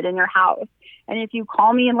stupid in your house. And if you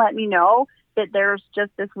call me and let me know that there's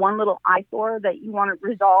just this one little eyesore that you want it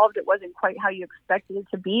resolved, it wasn't quite how you expected it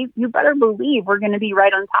to be, you better believe we're going to be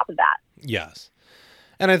right on top of that. Yes.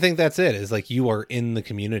 And I think that's it, is like you are in the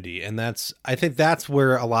community. And I think that's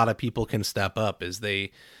where a lot of people can step up, is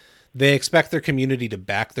they expect their community to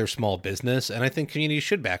back their small business, and I think communities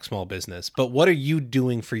should back small business. But what are you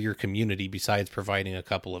doing for your community besides providing a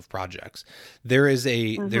couple of projects? There's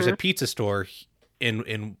a pizza store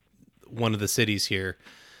in one of the cities here,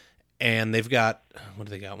 and they've got, what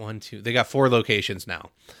do they got? They got 4 locations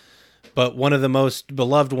now. But one of the most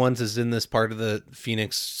beloved ones is in this part of the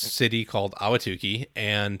Phoenix city called Ahwatukee,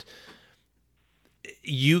 and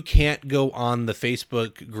you can't go on the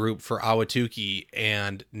Facebook group for Ahwatukee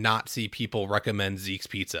and not see people recommend Zeke's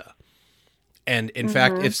Pizza. And in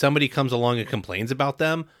fact, if somebody comes along and complains about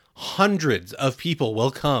them, hundreds of people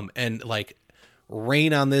will come and like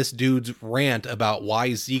rain on this dude's rant about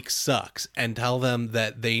why Zeke sucks and tell them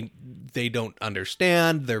that they don't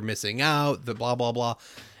understand, they're missing out, the blah, blah, blah.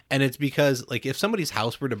 And it's because, like, if somebody's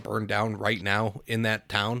house were to burn down right now in that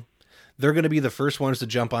town, they're going to be the first ones to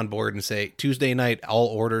jump on board and say, Tuesday night, all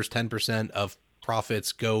orders, 10% of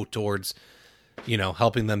profits go towards,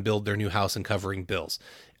 helping them build their new house and covering bills.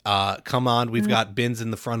 Come on, we've got bins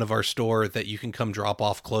in the front of our store that you can come drop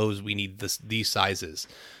off clothes. We need these sizes.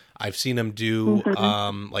 I've seen them do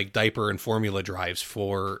like diaper and formula drives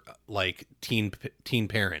for like teen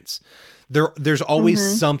parents. There's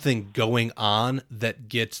always something going on that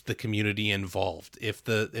gets the community involved. If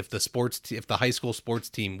the high school sports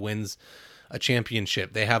team wins a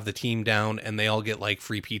championship, they have the team down and they all get like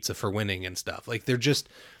free pizza for winning and stuff. Like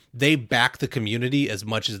they back the community as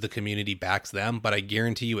much as the community backs them. But I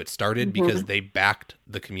guarantee you it started because they backed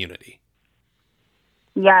the community.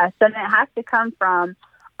 Yes, and it has to come from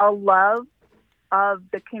a love of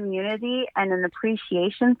the community and an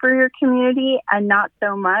appreciation for your community, and not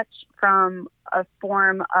so much from a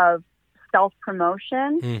form of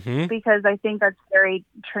self-promotion, because I think that's very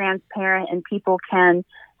transparent and people can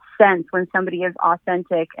sense when somebody is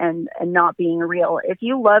authentic and not being real. If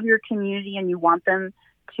you love your community and you want them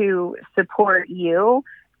to support you,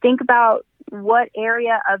 think about what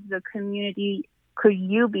area of the community could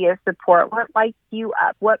you be a support? What lights you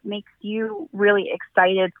up? What makes you really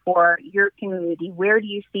excited for your community? Where do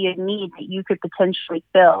you see a need that you could potentially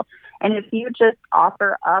fill? And if you just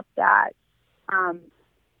offer up that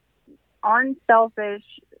unselfish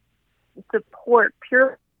support,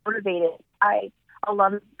 pure motivated by a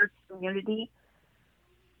love of your community,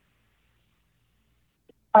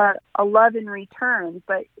 a love in return,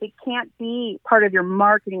 but it can't be part of your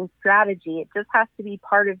marketing strategy. It just has to be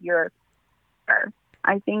part of your.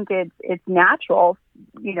 I think it's natural,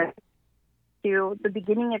 to the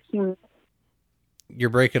beginning of human. You're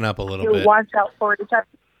breaking up a little bit. Watch out for each other.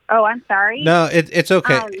 Oh, I'm sorry. No, it's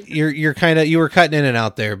okay. You were cutting in and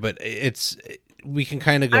out there, but we can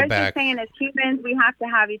kind of go back. I was just saying, as humans, we have to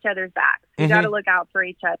have each other's backs. We got to look out for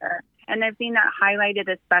each other. And I've seen that highlighted,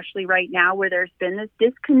 especially right now, where there's been this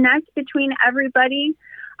disconnect between everybody.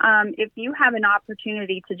 If you have an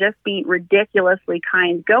opportunity to just be ridiculously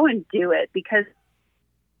kind, go and do it, because.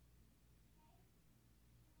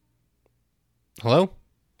 Hello?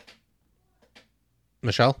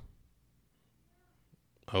 Michelle?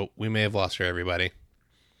 Oh, we may have lost her, everybody.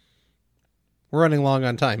 We're running long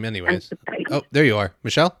on time anyways. Oh, there you are.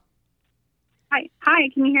 Michelle? Hi,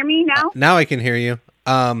 can you hear me now? Now I can hear you.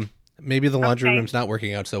 Maybe the laundry room's not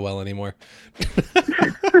working out so well anymore.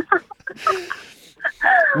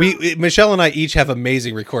 Michelle and I each have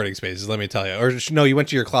amazing recording spaces, let me tell you. Or no, you went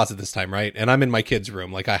to your closet this time, right? And I'm in my kids'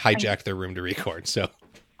 room. Like I hijacked their room to record, so.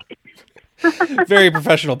 Very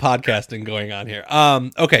professional podcasting going on here.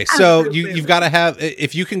 Okay, so you've got to have,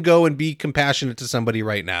 if you can go and be compassionate to somebody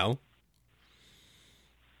right now.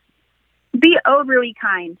 Be overly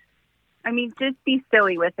kind. I mean, just be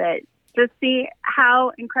silly with it. Just see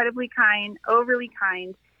how incredibly kind, overly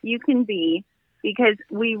kind you can be, because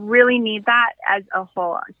we really need that as a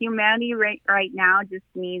whole. Humanity right now just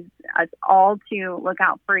needs us all to look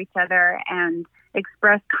out for each other and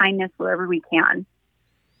express kindness wherever we can.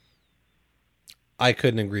 I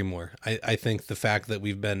couldn't agree more. I think the fact that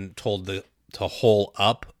we've been told to hole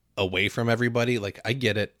up away from everybody, like, I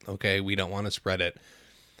get it. Okay, we don't want to spread it.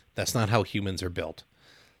 That's not how humans are built.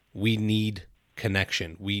 We need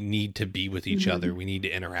connection. We need to be with each other. We need to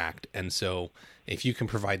interact. And so if you can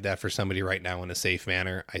provide that for somebody right now in a safe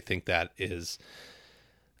manner, I think that is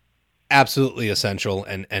absolutely essential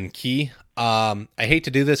and key. I hate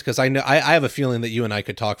to do this because I know I have a feeling that you and I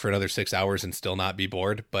could talk for another 6 hours and still not be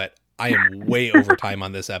bored, but I am way over time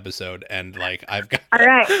on this episode, and like I've got, all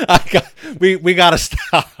right, we got to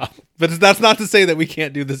stop. But that's not to say that we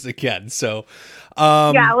can't do this again. So,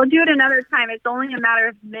 yeah, we'll do it another time. It's only a matter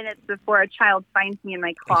of minutes before a child finds me in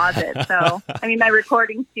my closet. So, I mean, my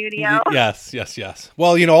recording studio. Yes.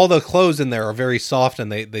 Well, you know, all the clothes in there are very soft,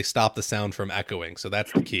 and they stop the sound from echoing. So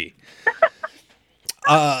that's the key.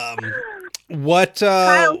 What?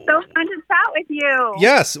 Kyle, so fun to chat with you.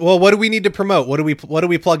 Yes. Well, what do we need to promote? What do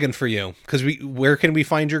we plug in for you? Because where can we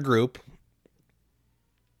find your group?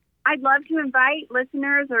 I'd love to invite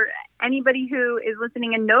listeners or anybody who is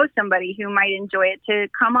listening and knows somebody who might enjoy it to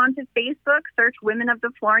come onto Facebook, search Women of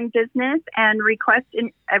the Flooring Business, and request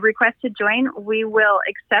to join. We will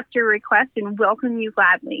accept your request and welcome you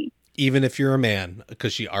gladly. Even if you're a man,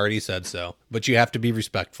 because she already said so. But you have to be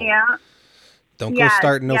respectful. Yeah. Don't go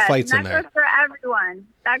starting no fights in there. That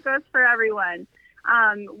goes for everyone.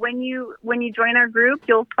 When you join our group,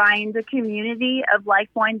 you'll find a community of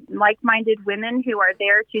like-minded women who are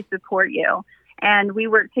there to support you. And we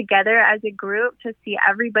work together as a group to see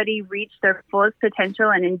everybody reach their fullest potential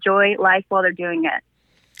and enjoy life while they're doing it.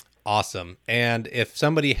 Awesome. And if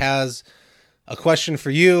somebody has a question for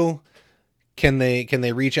you, can they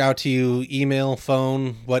reach out to you, email,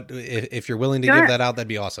 phone? What if you're willing to give that out, that'd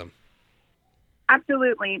be awesome.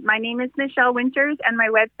 Absolutely. My name is Michelle Winters, and my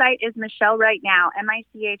website is Michelle Right Now,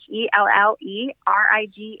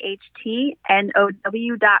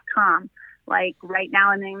 MichellRightnow.com. Like right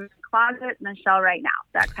now in the closet, Michelle Right Now,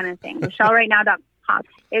 that kind of thing. MichelleRightNow.com.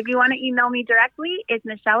 If you want to email me directly, it's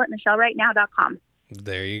Michelle@MichelleRightNow.com.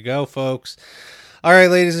 There you go, folks. All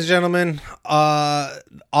right, ladies and gentlemen,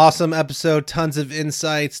 awesome episode, tons of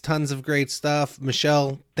insights, tons of great stuff.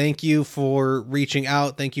 Michelle, thank you for reaching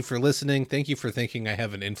out. Thank you for listening. Thank you for thinking I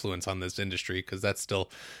have an influence on this industry, because that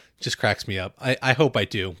still just cracks me up. I hope I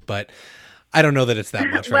do, but I don't know that it's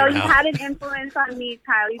that much right now. Well, you had an influence on me,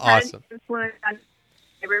 Kyle. You've awesome. Had an influence on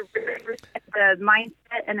the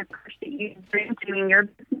mindset and approach that you bring to doing your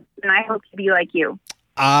business, and I hope to be like you.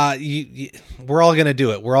 We're all going to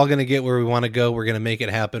do it. We're all going to get where we want to go. We're going to make it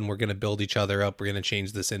happen. We're going to build each other up. We're going to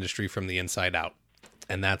change this industry from the inside out.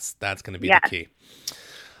 And that's going to be the key.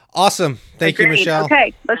 Awesome. Thank you, Michelle.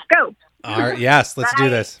 Okay, let's go. All right. Yes, let's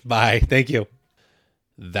do this. Bye. Thank you.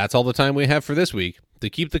 That's all the time we have for this week. To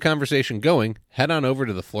keep the conversation going, head on over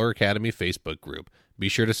to the Floor Academy Facebook group. Be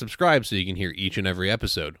sure to subscribe so you can hear each and every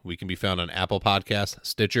episode. We can be found on Apple Podcasts,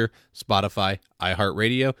 Stitcher, Spotify,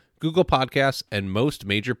 iHeartRadio, Google Podcasts, and most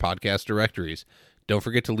major podcast directories. Don't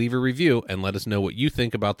forget to leave a review and let us know what you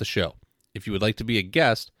think about the show. If you would like to be a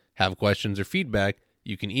guest, have questions or feedback,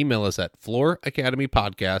 you can email us at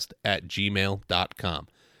flooracademypodcast@gmail.com.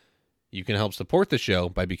 You can help support the show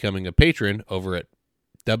by becoming a patron over at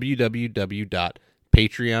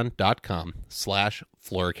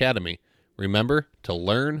www.patreon.com/flooracademy. Remember to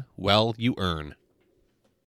learn while you earn.